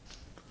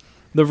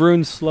 The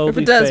runes slowly If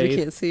it does, fade. we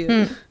can't see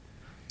it.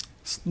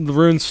 The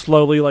runes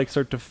slowly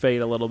start to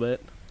fade a little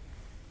bit.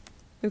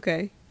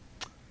 Okay.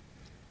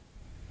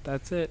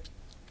 That's it.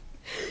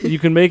 You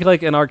can make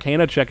an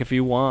Arcana check if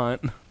you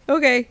want.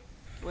 Okay.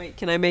 Wait,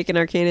 can I make an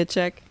Arcana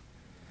check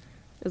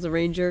as a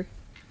ranger?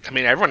 I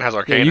mean, everyone has Yeah,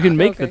 Arcana. you can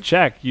make Okay. the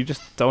check. You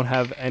just don't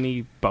have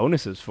any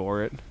bonuses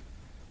for it.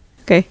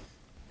 Okay.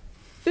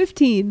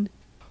 15.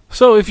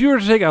 So if you were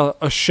to take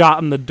a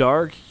shot in the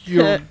dark,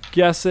 you're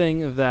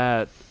guessing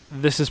that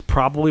this is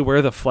probably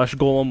where the flesh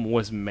golem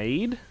was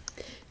made,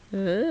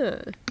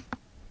 and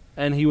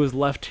he was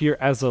left here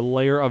as a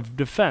layer of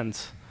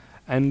defense,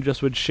 and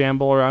just would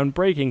shamble around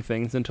breaking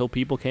things until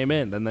people came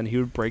in, and then he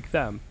would break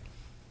them.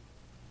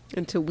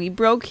 Until we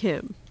broke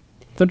him.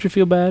 Don't you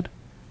feel bad?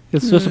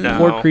 It's just a No.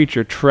 poor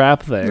creature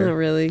trapped there. Not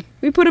really.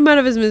 We put him out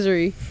of his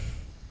misery.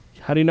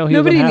 How do you know he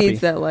Nobody was unhappy?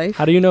 needs that life.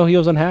 How do you know he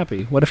was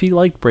unhappy? What if he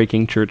liked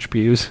breaking church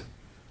pews?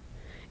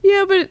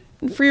 Yeah, but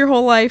for your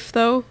whole life,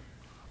 though.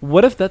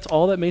 What if that's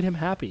all that made him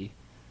happy?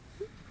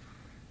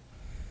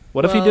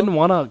 What if he Well- didn't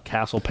want a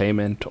castle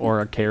payment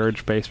or a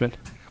carriage basement?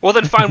 Well,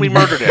 then fine, we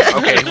murdered him.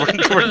 Okay,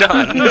 we're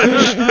done.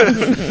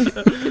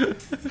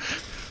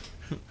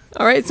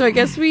 All right, so I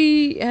guess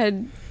we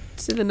head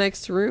to the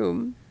next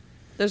room.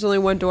 There's only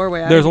one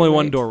doorway. There's only right?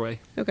 one doorway.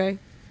 Okay.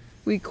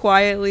 We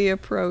quietly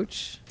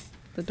approach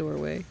the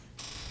doorway.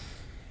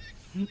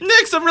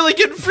 Nix, I'm really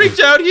getting freaked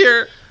out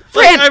here.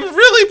 Like, I'm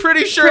really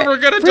pretty sure we're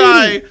gonna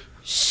die.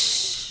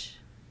 Shh.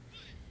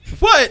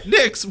 What,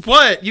 Nix?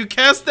 What? You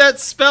cast that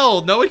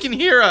spell. No one can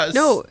hear us.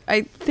 No,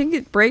 I think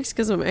it breaks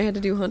because I had to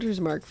do Hunter's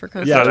Mark for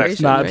Yeah, concentration,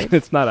 it's not. right?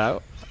 It's not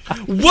out.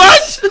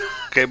 What?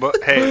 Okay,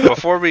 but hey,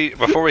 before we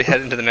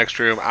head into the next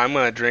room, I'm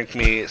gonna drink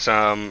me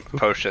some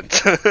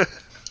potions.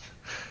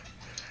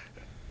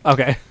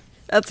 Okay,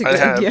 That's a I good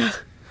have- idea.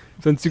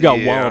 since you got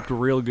Yeah. walloped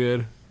real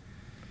good.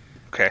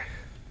 Okay.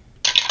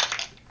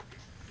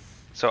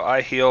 So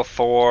I heal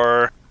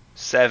for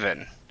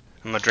 7.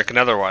 I'm gonna drink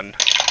another one.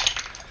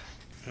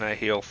 And I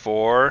heal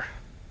for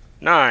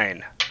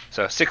 9.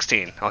 So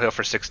 16. I'll heal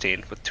for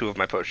 16 with 2 of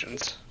my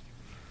potions.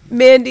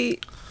 Mandy,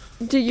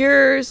 do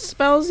your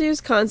spells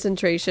use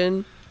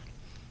concentration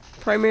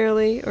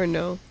primarily or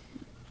no?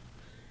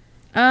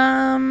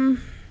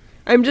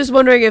 I'm just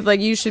wondering if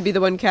you should be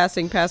the one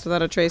casting Pass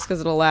Without a Trace because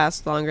it'll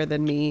last longer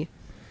than me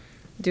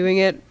doing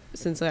it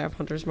since I have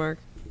Hunter's Mark,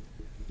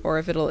 or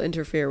if it'll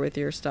interfere with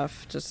your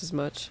stuff just as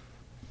much.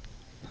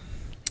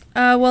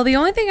 Well, the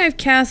only thing I've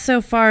cast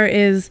so far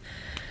is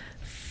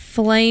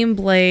Flame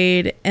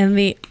Blade, and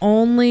the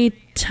only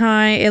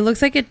time it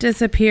looks like it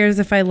disappears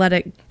if I let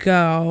it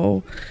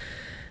go.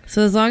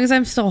 So as long as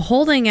I'm still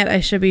holding it, I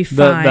should be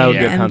fine. That would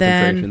get and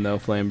concentration though.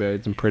 Flame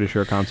blades, I'm pretty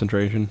sure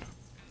concentration.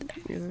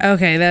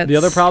 Okay, that's The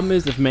other problem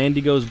is if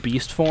Mandy goes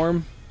beast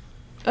form,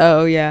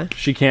 Oh yeah.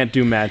 she can't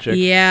do magic.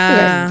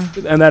 Yeah.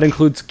 And that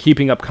includes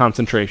keeping up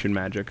concentration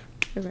magic.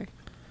 Okay.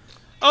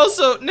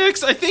 Also,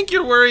 Nix, I think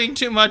you're worrying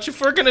too much.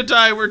 If we're gonna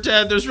die, we're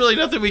dead. There's really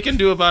nothing we can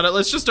do about it.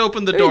 Let's just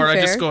open the door. I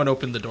fair. just go and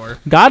open the door.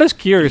 God is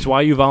curious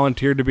why you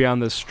volunteered to be on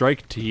this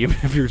strike team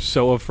if you're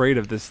so afraid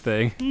of this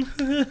thing.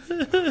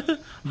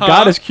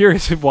 God is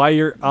curious why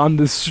you're on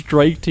this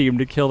strike team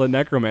to kill the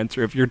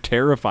necromancer if you're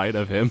terrified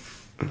of him.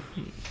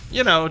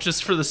 You know,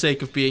 just for the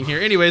sake of being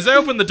here. Anyways, I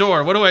open the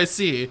door. What do I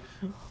see?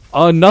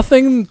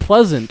 Nothing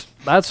pleasant,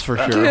 that's for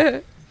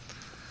sure.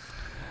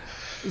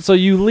 So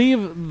you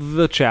leave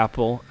the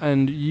chapel,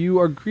 and you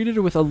are greeted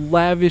with a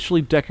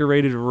lavishly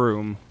decorated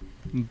room,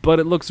 but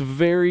it looks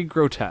very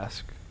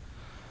grotesque.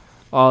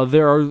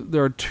 There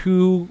are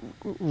 2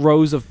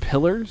 rows of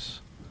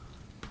pillars.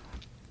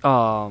 They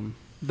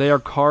are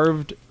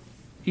carved,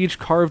 each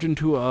carved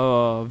into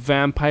a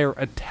vampire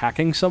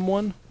attacking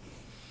someone.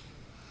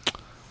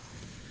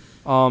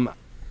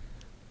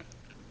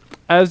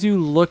 As you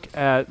look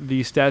at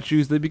the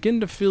statues, they begin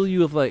to fill you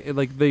with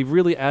like they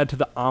really add to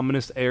the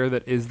ominous air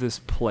that is this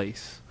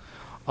place.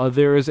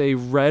 There is a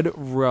red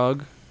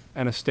rug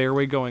and a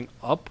stairway going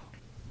up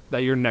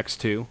that you're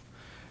next to.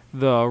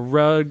 The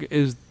rug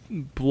is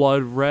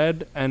blood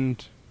red,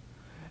 and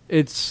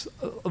It's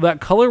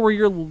that color where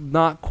you're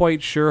not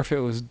quite sure if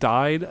it was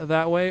dyed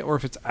that way or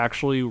if it's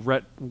actually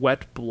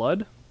wet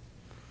blood.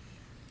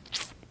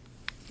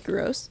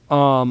 Gross.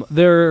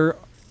 There.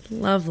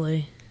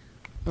 Lovely.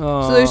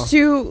 So there's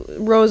 2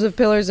 rows of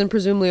pillars and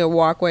presumably a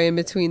walkway in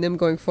between them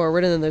going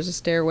forward, and then there's a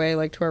stairway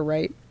like to our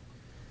right.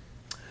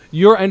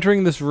 You're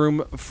entering this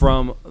room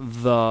from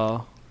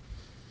the.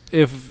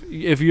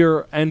 If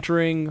you're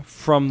entering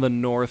from the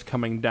north,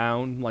 coming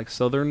down like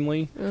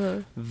southernly,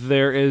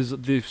 there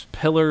is these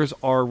pillars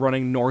are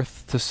running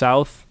north to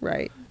south.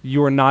 Right.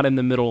 You are not in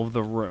the middle of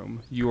the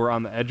room. You are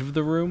on the edge of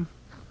the room,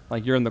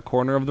 like you're in the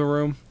corner of the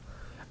room,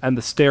 and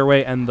the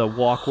stairway and the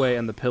walkway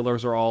and the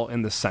pillars are all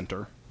in the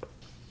center.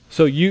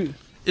 So you.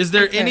 Is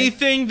there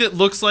anything that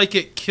looks like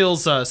it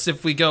kills us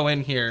if we go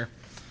in here?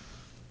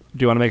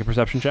 Do you want to make a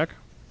perception check?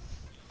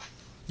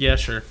 Yeah,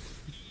 sure.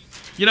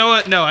 You know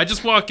what? No, I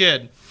just walk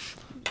in.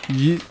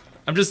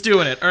 I'm just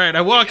doing it. All right,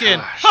 I walk in.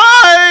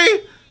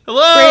 Hi!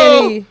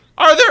 Hello! Franny.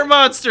 Are there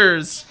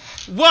monsters?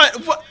 What,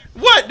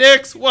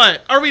 Nix?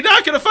 What? Are we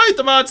not going to fight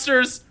the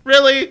monsters?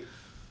 Really?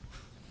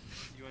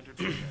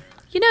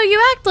 You know,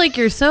 you act like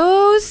you're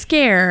so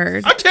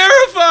scared. I'm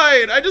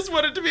terrified! I just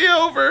want it to be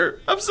over.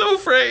 I'm so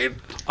afraid.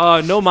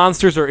 No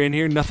monsters are in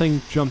here.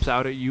 Nothing jumps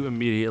out at you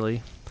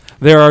immediately.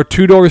 There are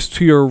 2 doors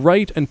to your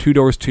right and 2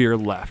 doors to your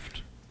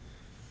left.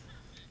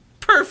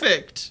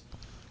 Perfect.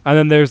 And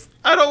then there's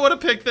I don't want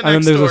to pick the and then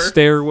next there's door. a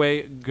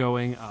stairway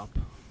going up.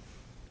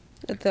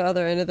 At the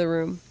other end of the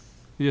room.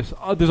 Yes,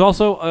 there's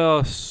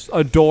also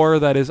a door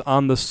that is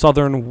on the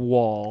southern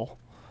wall,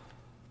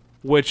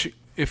 which,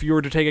 if you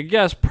were to take a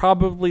guess,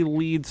 probably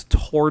leads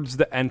towards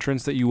the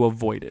entrance that you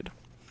avoided.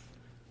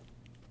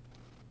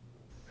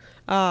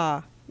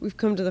 Ah, we've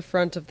come to the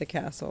front of the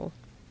castle.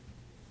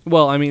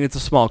 Well, I mean, it's a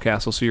small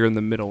castle, so you're in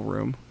the middle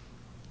room.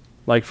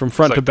 Like, from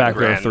front It's to like back,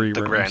 the there are grand, 3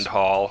 the rooms. grand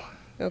hall.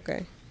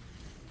 Okay.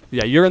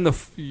 Yeah, you're in the...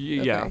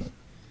 yeah. Okay.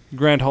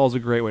 Grand hall is a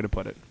great way to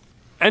put it.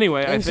 Anyway,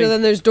 I And think... so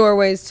then there's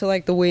doorways to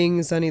like the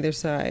wings on either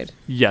side.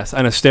 Yes,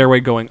 and a stairway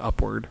going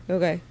upward.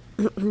 Okay.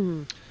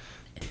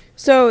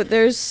 So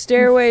there's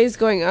stairways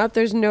going up.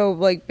 There's no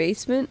like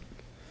basement.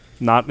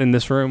 Not in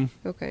this room.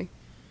 Okay.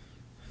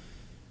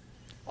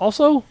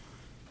 Also,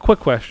 quick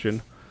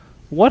question.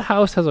 What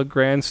house has a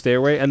grand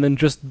stairway and then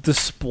just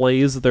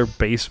displays their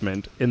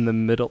basement in the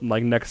middle,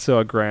 like next to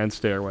a grand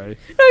stairway?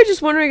 No, I'm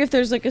just wondering if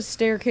there's like a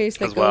staircase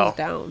that As goes well.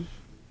 down.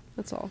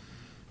 That's all.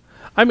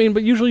 I mean,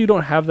 but usually you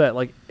don't have that,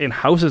 like, in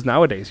houses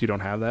nowadays you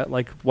don't have that.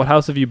 Like, what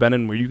house have you been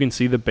in where you can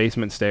see the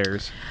basement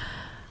stairs?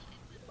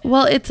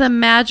 Well, it's a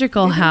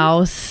magical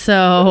house,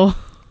 so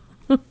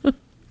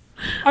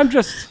I'm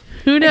just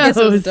who I guess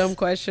it was a knows? dumb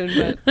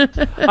question,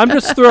 but I'm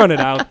just throwing it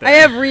out there. I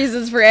have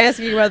reasons for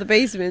asking about the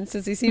basement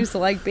since he seems to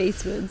like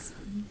basements.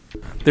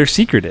 They're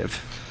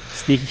secretive.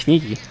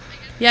 Sneaky.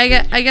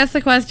 Yeah, I guess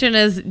the question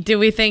is, do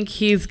we think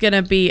he's going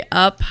to be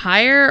up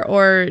higher,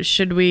 or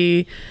should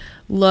we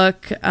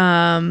look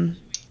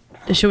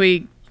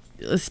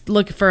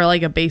look for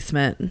like a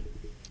basement?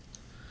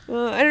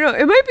 Well, I don't know.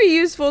 It might be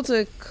useful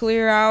to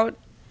clear out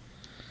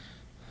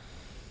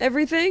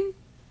everything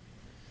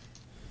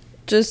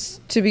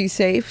just to be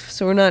safe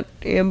so we're not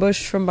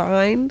ambushed from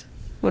behind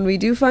when we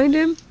do find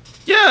him.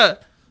 Yeah.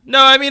 No,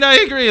 I mean, I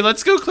agree.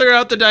 Let's go clear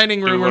out the dining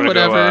Do we room or want to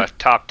whatever. go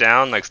top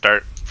down, like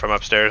start from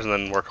upstairs and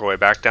then work our way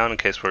back down in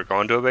case we're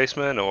going to a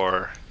basement,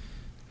 or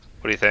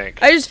what do you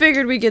think? I just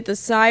figured we get the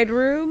side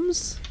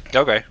rooms.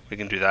 Okay, we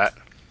can do that.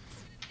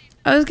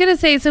 I was going to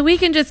say, so we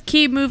can just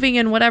keep moving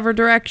in whatever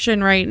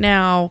direction right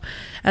now,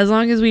 as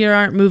long as we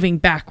aren't moving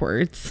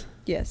backwards.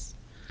 Yes.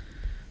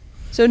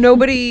 So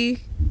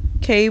nobody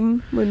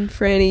came when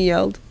Franny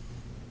yelled.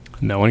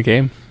 No one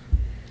came.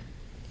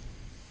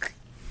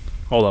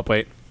 Hold up,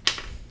 wait.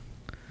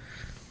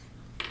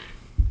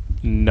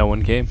 No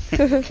one came. Do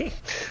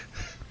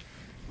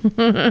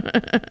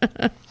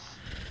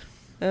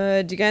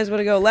you guys want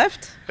to go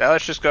left? Now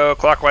let's just go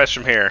clockwise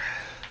from here.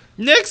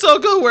 Nix, I'll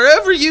go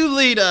wherever you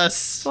lead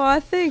us. Aw,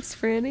 thanks,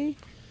 Franny.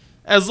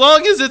 As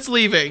long as it's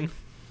leaving.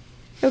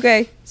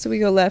 Okay, so we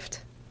go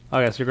left.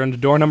 Okay, so you're going to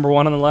door number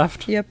 1 on the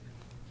left? Yep.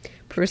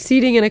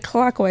 Proceeding in a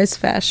clockwise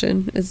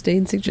fashion, as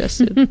Dane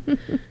suggested.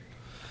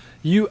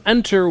 You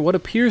enter what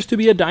appears to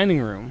be a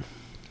dining room.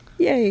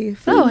 Yay.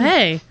 Oh,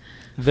 hey.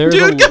 There's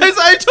Dude, guys,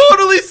 I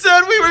totally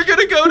said we were going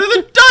to go to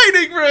the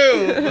dining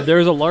room.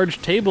 There's a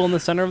large table in the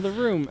center of the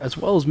room, as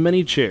well as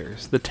many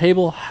chairs. The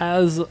table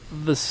has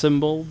the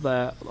symbol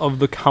of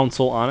the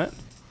council on it.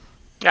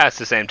 Yeah, it's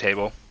the same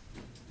table.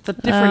 It's a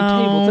different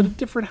table. It's at a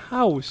different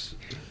house.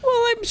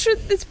 Well, I'm sure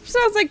this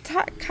sounds like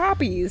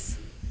copies.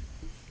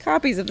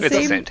 Copies of the It's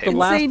the same, same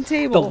table. insane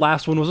table. The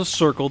last one was a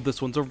circle.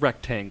 This one's a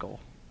rectangle.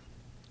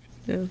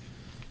 Yeah.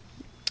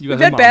 You We've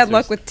guys had are bad monsters.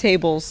 luck with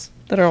tables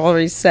that are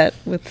already set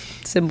with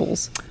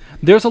symbols.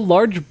 There's a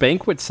large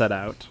banquet set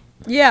out.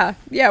 Yeah,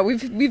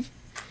 we've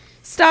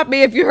stop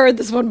me if you heard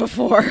this one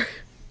before.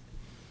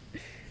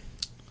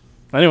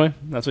 Anyway,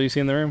 that's what you see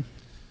in the room.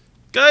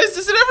 Guys,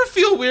 does it ever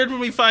feel weird when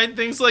we find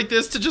things like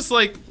this to just,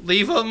 like,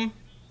 leave them?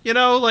 You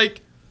know,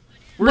 like,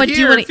 we're What, do you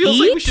here. wanna It feels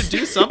like we eat? should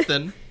do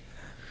something.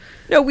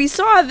 No, we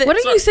saw that. What are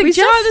you We saw this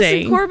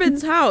suggesting? in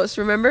Corbin's house.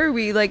 Remember,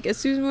 we as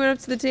soon as we went up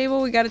to the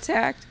table, we got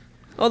attacked.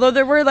 Although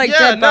there were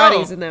dead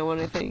bodies in that one,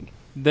 I think.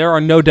 There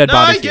are no dead No,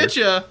 bodies I get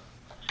you.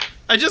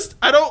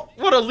 I don't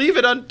want to leave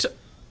it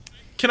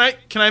Can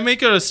I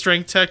make it a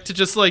strength tech to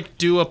just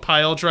do a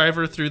pile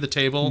driver through the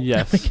table?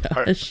 Yes.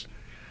 Gosh.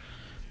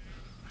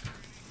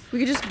 We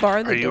could just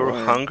bar the Are you door.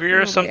 hungry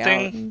or It'll be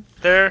something?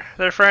 There,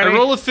 I Franny?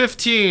 roll a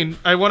 15.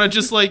 I want to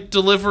just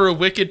deliver a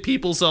wicked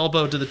people's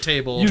elbow to the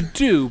table. You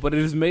do, but it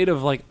is made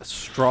of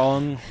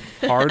strong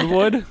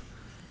hardwood.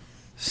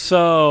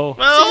 So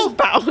well, out.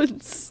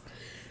 Bounce.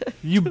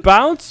 you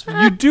bounce.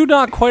 You do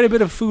knock quite a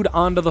bit of food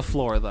onto the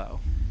floor, though.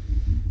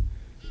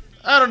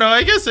 I don't know.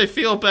 I guess I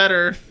feel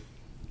better.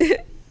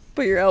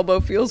 But your elbow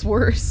feels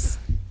worse.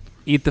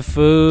 Eat the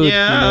food.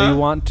 Yeah. You know you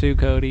want to,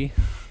 Cody.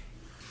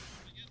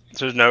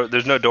 So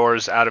there's no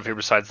doors out of here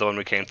besides the one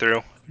we came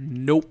through?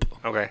 Nope.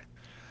 Okay.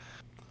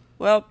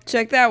 Well,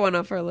 check that one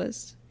off our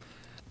list.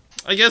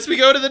 I guess we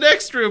go to the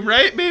next room,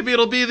 right? Maybe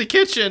it'll be the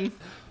kitchen.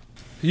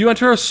 You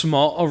enter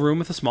a room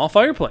with a small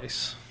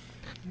fireplace.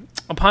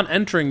 Upon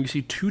entering, you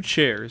see 2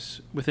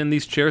 chairs. Within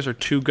these chairs are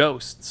 2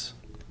 ghosts.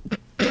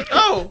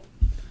 Oh.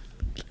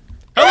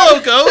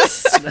 Hello,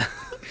 ghosts.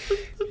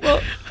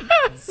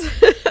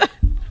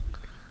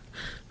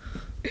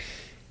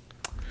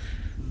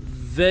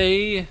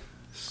 They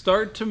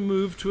start to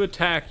move to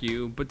attack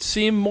you, but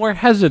seem more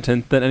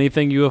hesitant than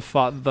anything you have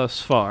fought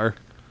thus far.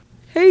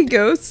 Hey,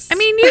 ghosts. I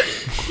mean,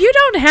 you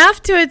don't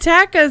have to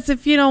attack us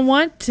if you don't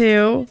want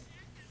to.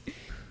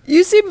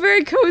 You seem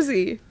very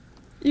cozy.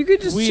 You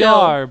could just We chill.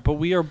 are, but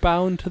we are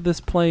bound to this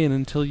plane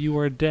until you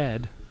are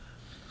dead.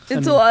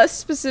 Until us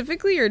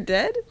specifically are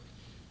dead?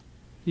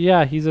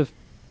 Yeah,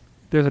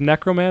 there's a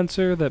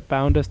necromancer that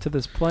bound us to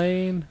this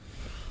plane.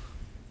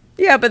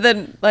 Yeah, but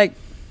then,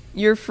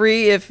 you're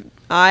free if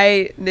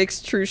I,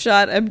 Nick's true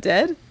shot, am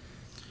dead?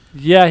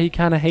 Yeah, he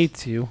kind of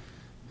hates you.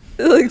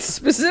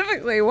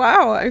 Specifically,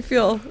 wow, I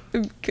feel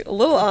a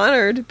little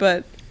honored,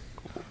 but...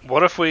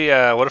 What if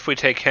we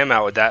take him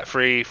out? Would that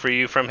free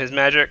you from his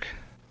magic?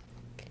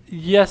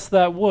 Yes,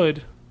 that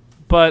would.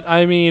 But,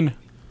 I mean...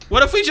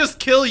 What if we just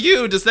kill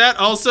you? Does that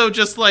also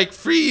just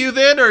free you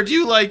then, or do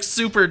you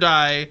super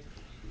die?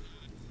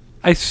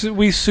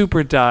 We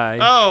super die.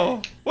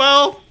 Oh,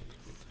 well,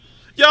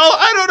 y'all,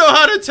 I don't know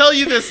how to tell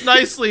you this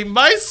nicely.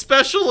 My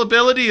special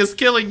ability is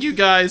killing you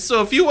guys,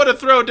 so if you want to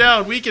throw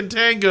down, we can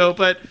tango,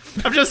 but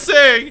I'm just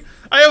saying,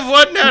 I have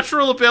one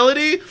natural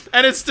ability,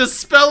 and it's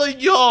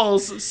dispelling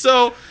y'all's,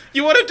 so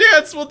you want to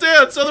dance, we'll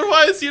dance,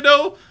 otherwise,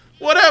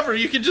 whatever,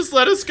 you can just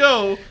let us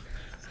go.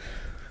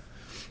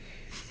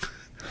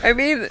 I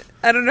mean,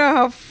 I don't know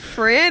how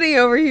Franny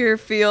over here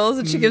feels,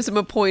 and she gives him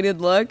a pointed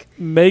look.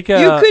 You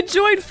You could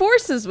join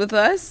forces with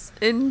us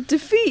and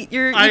defeat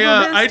your evil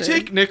master. I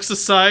take Nyx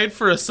aside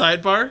for a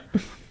sidebar.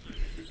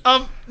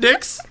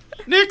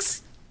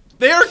 Nyx,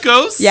 they are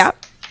ghosts. Yeah.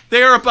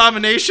 They are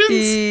abominations.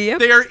 Yep.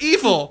 They are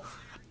evil.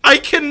 I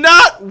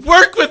cannot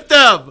work with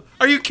them.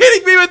 Are you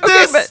kidding me with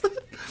this?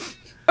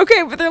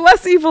 Okay, but they're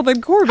less evil than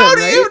Corbin, How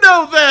do right? you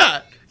know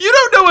that? You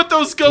don't know what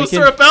those ghosts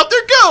are about.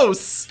 They're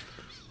ghosts.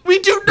 We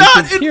do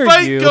not can hear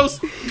invite you.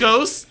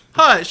 ghosts.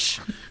 Hush.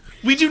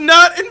 We do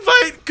not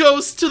invite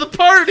ghosts to the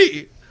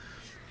party.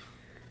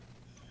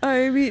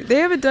 I mean, they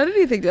haven't done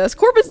anything to us.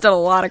 Corbin's done a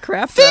lot of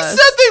crap to They us.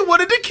 said they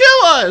wanted to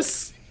kill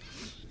us.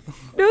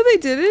 No, they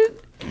didn't.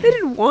 They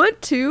didn't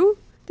want to.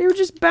 They were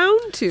just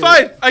bound to.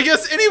 Fine. I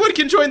guess anyone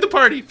can join the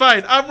party.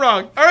 Fine. I'm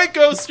wrong. All right,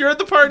 ghosts, you're at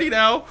the party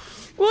now.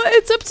 Well,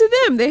 it's up to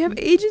them. They have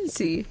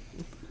agency.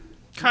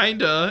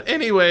 Kinda.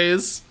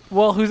 Anyways.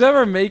 Well, who's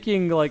ever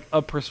making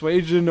a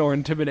persuasion or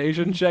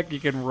intimidation check, you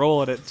can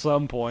roll it at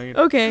some point.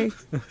 Okay.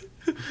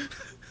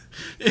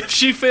 If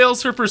she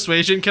fails her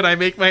persuasion, can I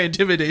make my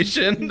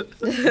intimidation?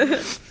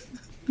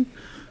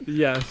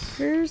 Yes.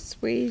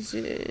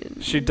 Persuasion.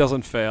 She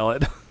doesn't fail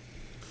it.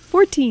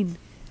 14.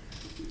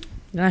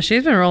 Gosh,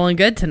 she's been rolling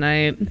good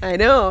tonight. I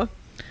know.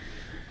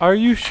 Are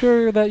you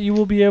sure that you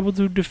will be able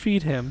to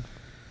defeat him?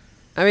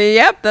 I mean,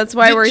 yep, that's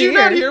why we're Did here. you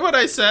not hear what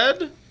I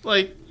said?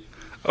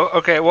 Oh,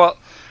 okay, well,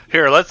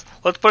 here, let's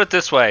put it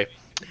this way.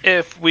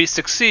 If we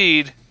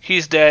succeed,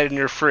 he's dead and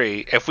you're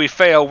free. If we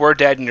fail, we're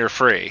dead and you're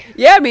free.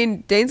 Yeah, I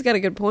mean, Dane's got a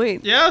good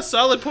point. Yeah,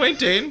 solid point,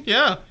 Dane.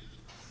 Yeah.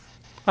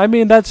 I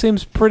mean, that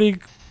seems pretty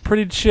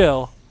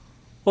chill.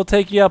 We'll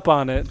take you up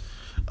on it.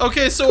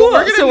 Okay, so Cool.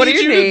 what we're So going what to are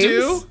need your you to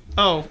names? do...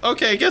 Oh,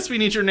 okay, I guess we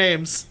need your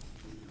names.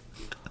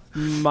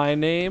 My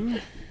name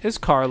is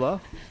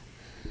Carla,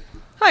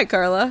 Hi,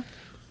 Carla.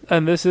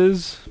 and this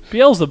is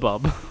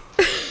Beelzebub.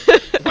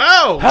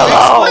 Wow,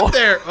 hello. Split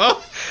there.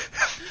 Oh.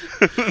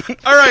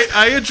 All right,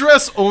 I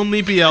address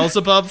only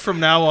Beelzebub from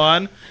now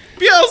on.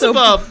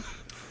 Beelzebub,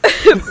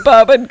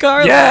 Bob and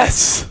Carla.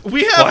 Yes!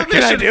 we have What a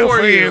can I mission do for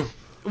for you. you?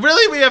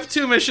 Really, we have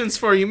 2 missions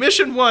for you.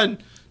 Mission 1,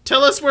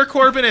 tell us where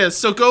Corbin is,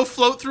 so go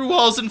float through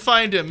walls and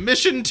find him.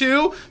 Mission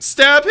 2,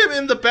 stab him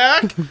in the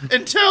back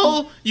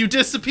until you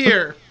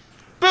disappear.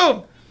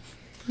 Boom.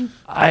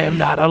 I am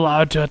not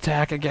allowed to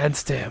attack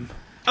against him.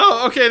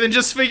 Oh, okay, then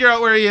just figure out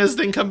where he is,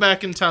 then come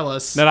back and tell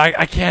us. Then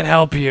I can't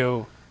help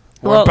you.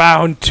 We're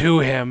bound to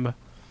him.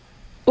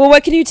 Well,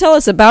 what can you tell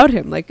us about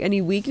him? Like,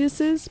 any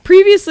weaknesses?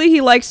 Previously,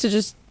 he likes to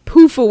just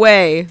poof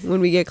away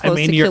when we get close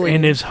to killing him. You're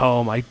in his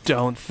home. I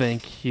don't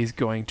think he's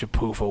going to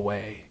poof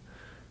away.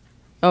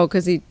 Oh,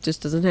 because he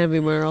just doesn't have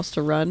anywhere else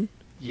to run?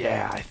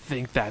 Yeah, I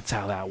think that's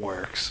how that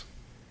works.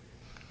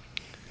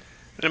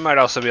 It might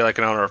also be like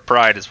an owner of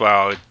pride as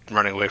well,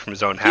 running away from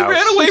his own house. He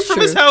ran away from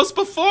his house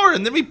before,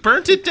 and then we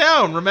burnt it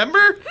down,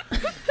 remember?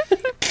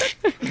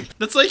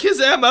 That's like his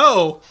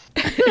MO.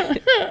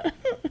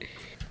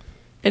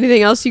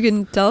 Anything else you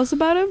can tell us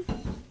about him?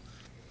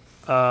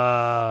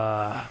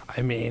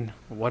 I mean,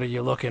 what are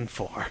you looking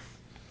for?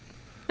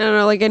 I don't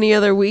know, like any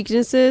other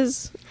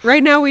weaknesses?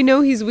 Right now we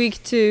know he's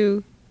weak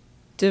to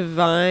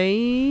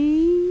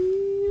divine...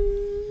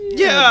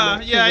 Yeah,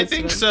 I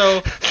think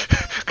so.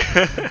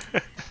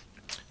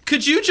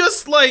 Could you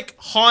just, like,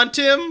 haunt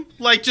him?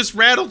 Like, just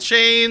rattle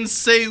chains,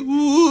 say,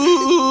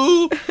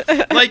 ooh,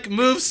 like,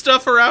 move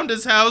stuff around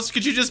his house?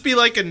 Could you just be,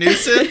 like, a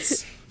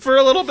nuisance for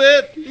a little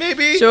bit,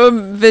 maybe? Show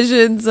him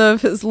visions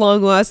of his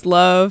long-lost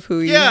love, who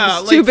he's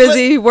like, too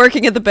busy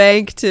working at the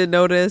bank to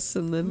notice,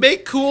 and then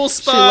make cool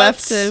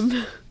spots. She left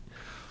him.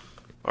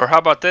 Or how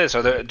about this?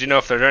 Do you know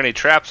if there are any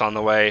traps on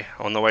the way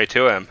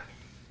to him?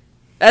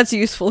 That's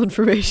useful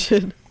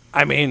information.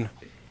 I mean,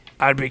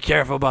 I'd be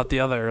careful about the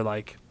other,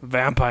 like,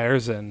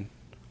 vampires and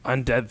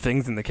undead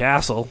things in the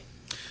castle.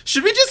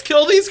 Should we just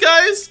kill these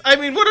guys? I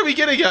mean, what are we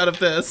getting out of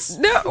this?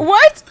 No,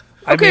 what?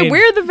 Okay, I mean,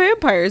 where are the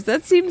vampires?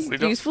 That seems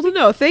useful to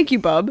know. Thank you,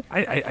 Bub.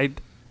 Don't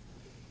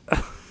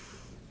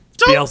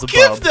Beelzebub.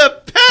 Give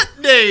the pet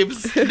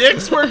names,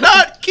 Nix. We're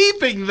not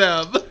keeping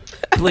them.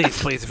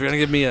 Please, if you're going to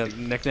give me a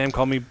nickname,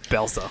 call me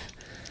Belza.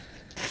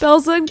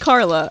 Belza and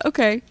Carla.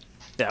 Okay.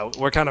 Yeah,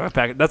 we're kind of a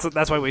package.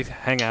 That's why we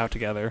hang out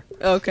together.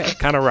 Okay.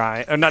 Kind of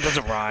rhyme. Or not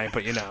doesn't rhyme,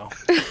 but you know.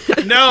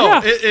 No,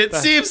 yeah. it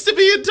seems to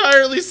be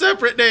entirely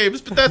separate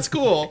names, but that's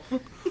cool.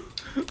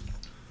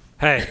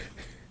 Hey.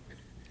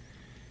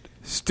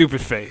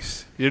 Stupid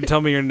face. You didn't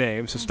tell me your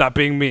name, so stop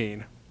being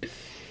mean.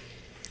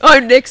 Oh,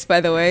 I'm Nix,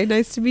 by the way.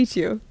 Nice to meet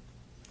you.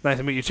 Nice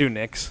to meet you too,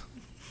 Nix.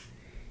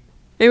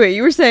 Anyway,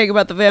 you were saying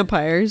about the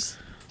vampires.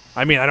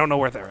 I mean, I don't know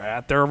where they're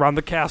at. They're around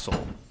the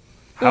castle.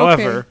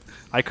 However,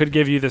 I could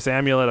give you this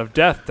amulet of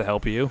death to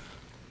help you.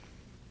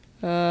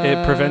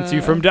 It prevents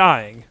you from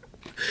dying.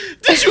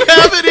 Did you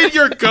have it in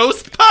your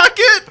ghost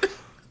pocket?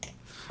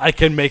 I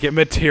can make it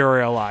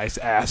materialize,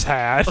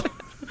 asshat.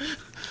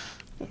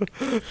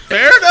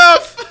 Fair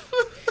enough.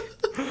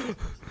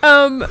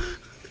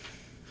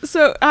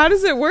 So how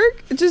does it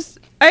work?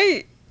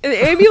 An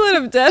amulet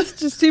of death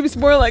just seems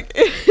more like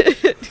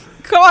it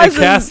causes it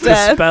casts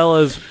death. The spell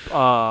as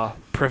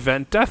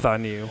prevent death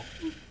on you.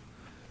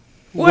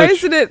 Why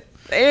isn't it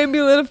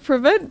amulet of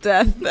prevent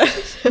death?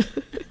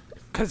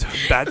 Because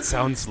that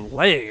sounds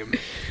lame.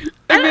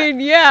 I mean,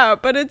 yeah,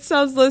 but it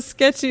sounds less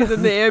sketchy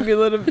than the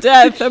amulet of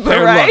death. Am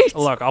I right?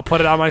 Look, I'll put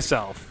it on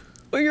myself.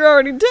 Well, you're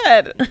already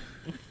dead.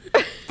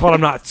 But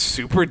I'm not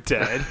super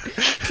dead.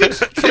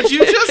 Could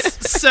you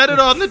just set it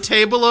on the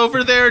table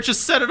over there?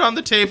 Just set it on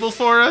the table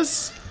for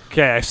us.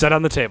 Okay, I set it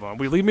on the table.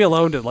 Will you leave me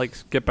alone to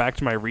get back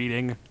to my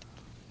reading?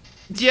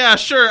 Yeah,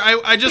 sure.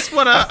 I'm just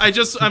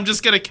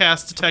gonna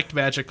cast detect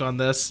magic on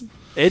this.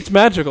 It's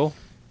magical.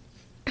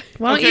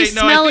 Why don't you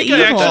smell evil?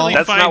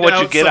 That's not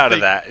what you get out of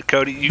that,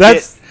 Cody.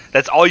 That's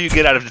all you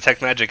get out of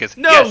detect magic is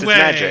it's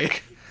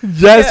magic.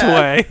 Yes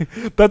way.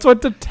 That's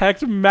what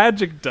detect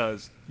magic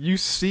does. You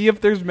see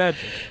if there's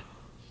magic.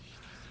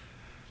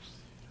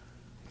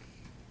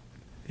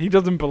 He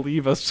doesn't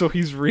believe us, so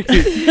he's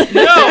reading.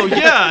 No,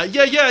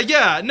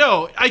 yeah.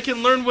 No, I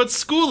can learn what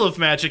school of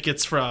magic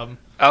it's from.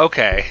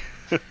 Okay.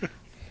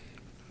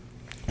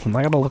 I'm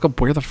not gonna look up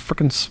where the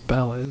frickin'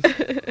 spell is.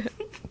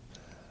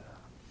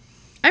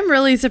 I'm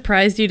really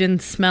surprised you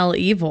didn't smell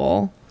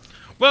evil.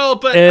 Well,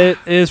 but it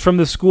is from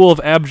the school of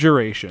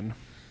abjuration.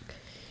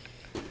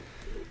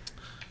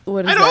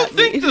 What does I don't that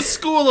think mean? the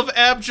school of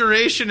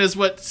abjuration is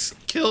what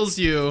kills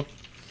you.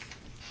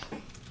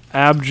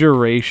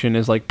 Abjuration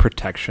is like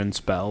protection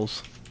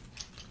spells.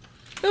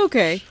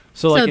 Okay.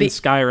 So like in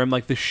Skyrim,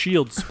 like the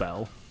shield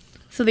spell.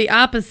 So the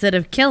opposite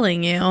of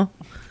killing you.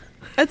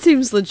 That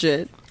seems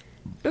legit.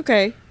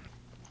 Okay.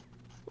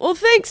 Well,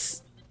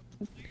 thanks,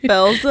 Who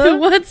Belza.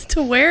 wants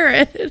to wear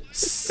it?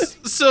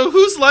 So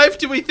whose life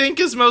do we think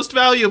is most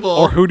valuable?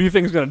 Or who do you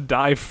think is gonna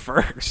die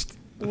first?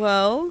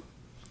 Well,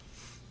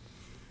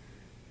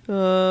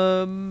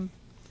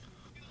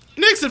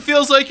 Nix, it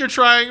feels like you're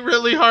trying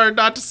really hard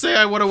not to say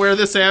I want to wear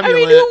this amulet. I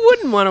mean, who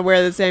wouldn't want to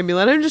wear this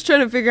amulet? I'm just trying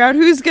to figure out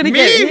who's going to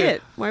get Me?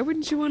 hit. Why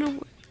wouldn't you want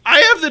to? I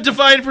have the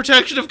divine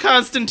protection of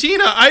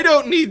Constantina. I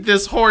don't need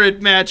this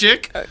horrid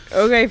magic.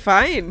 Okay,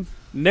 fine.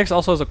 Nyx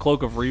also has a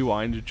cloak of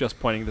rewind, just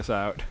pointing this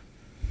out.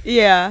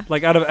 Yeah.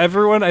 Like, out of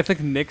everyone, I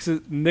think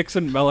Nyx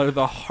and Mel are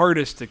the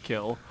hardest to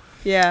kill.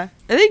 Yeah.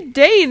 I think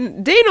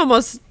Dane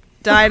almost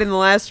died in the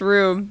last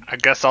room. I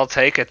guess I'll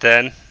take it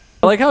then.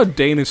 I like how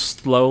Dane is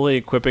slowly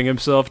equipping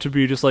himself to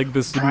be just like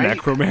this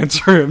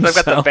necromancer himself.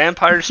 I've got the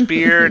vampire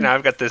spear, now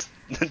I've got this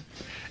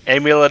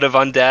amulet of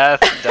undeath,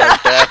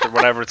 death, or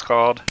whatever it's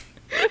called.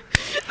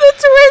 That's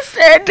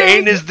understanding.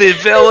 Dane is the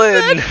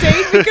villain.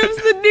 Dane becomes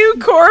the new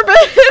Corbin.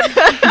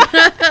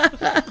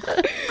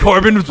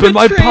 Corbin's been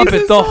my Betrays puppet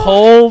us the all.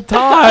 whole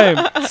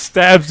time.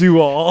 Stabs you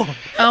all.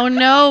 Oh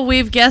no,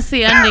 we've guessed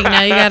the ending.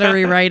 Now you gotta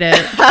rewrite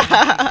it.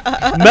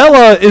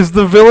 Mela is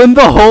the villain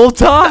the whole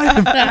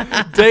time.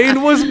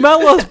 Dane was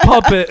Mela's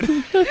puppet.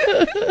 And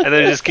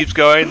then it just keeps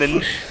going.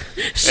 Then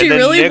She and then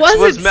really Nyx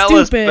wasn't was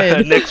Mela's,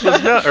 stupid. Nyx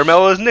was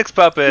Mela was Nick's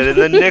puppet, and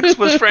then Nyx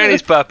was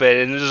Franny's puppet,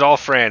 and it was all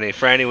Franny.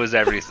 Franny was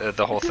everything,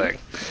 the whole thing.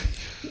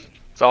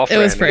 It's all Franny. It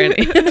was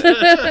Franny.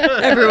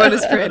 Everyone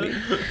is Franny.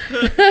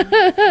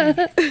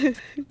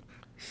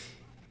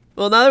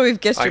 Well, now that we've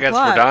guessed I your guess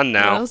plot, we're done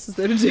now. what else is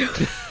there to do?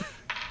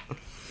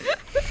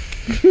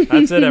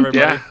 That's it, everybody.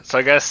 Yeah, so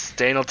I guess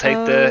Dane will take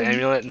the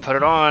amulet and put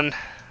it on.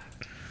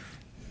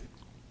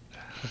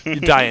 You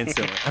die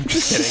instantly. I'm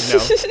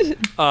just kidding.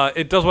 No.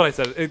 It does what I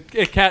said.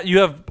 You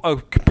have a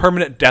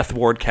permanent death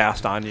ward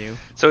cast on you.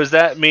 So does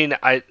that mean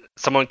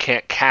someone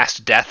can't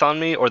cast death on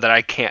me, or that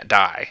I can't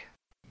die?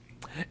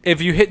 If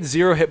you hit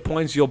 0 hit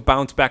points, you'll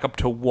bounce back up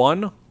to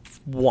 1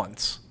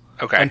 once.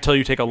 Okay. Until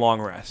you take a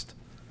long rest.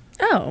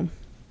 Oh,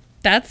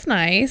 that's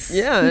nice.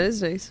 Yeah, it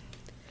is nice.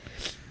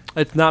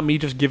 It's not me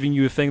just giving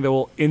you a thing that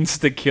will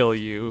insta-kill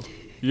you.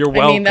 You're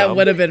welcome. I mean, that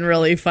would have been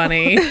really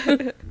funny.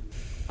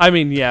 I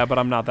mean, yeah, but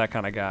I'm not that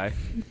kind of guy.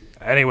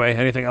 Anyway,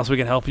 anything else we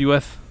can help you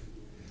with?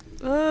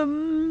 I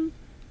don't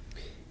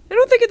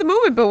think at the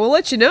moment, but we'll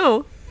let you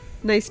know.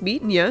 Nice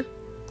meeting you.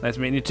 Nice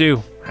meeting you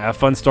too. Have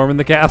fun storming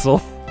the castle.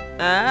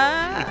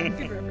 Good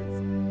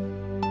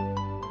reference.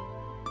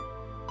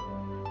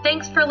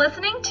 Thanks for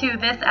listening to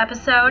this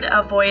episode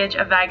of Voyage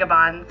of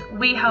Vagabonds.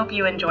 We hope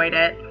you enjoyed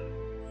it.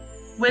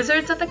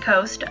 Wizards of the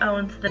Coast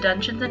owns the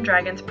Dungeons &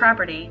 Dragons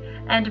property,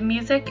 and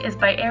music is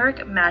by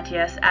Eric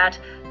Matthias at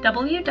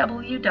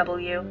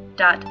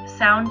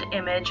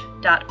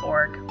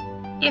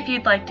www.soundimage.org. If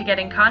you'd like to get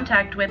in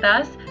contact with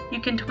us,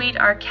 you can tweet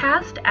our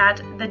cast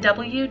at the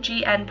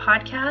WGN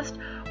Podcast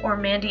or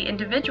Mandy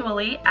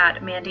individually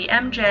at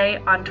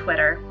MandyMJ on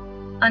Twitter.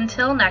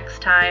 Until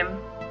next time,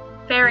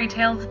 fairy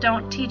tales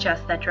don't teach us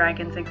that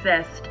dragons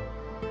exist.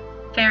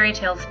 Fairy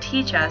tales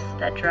teach us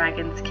that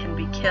dragons can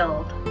be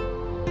killed.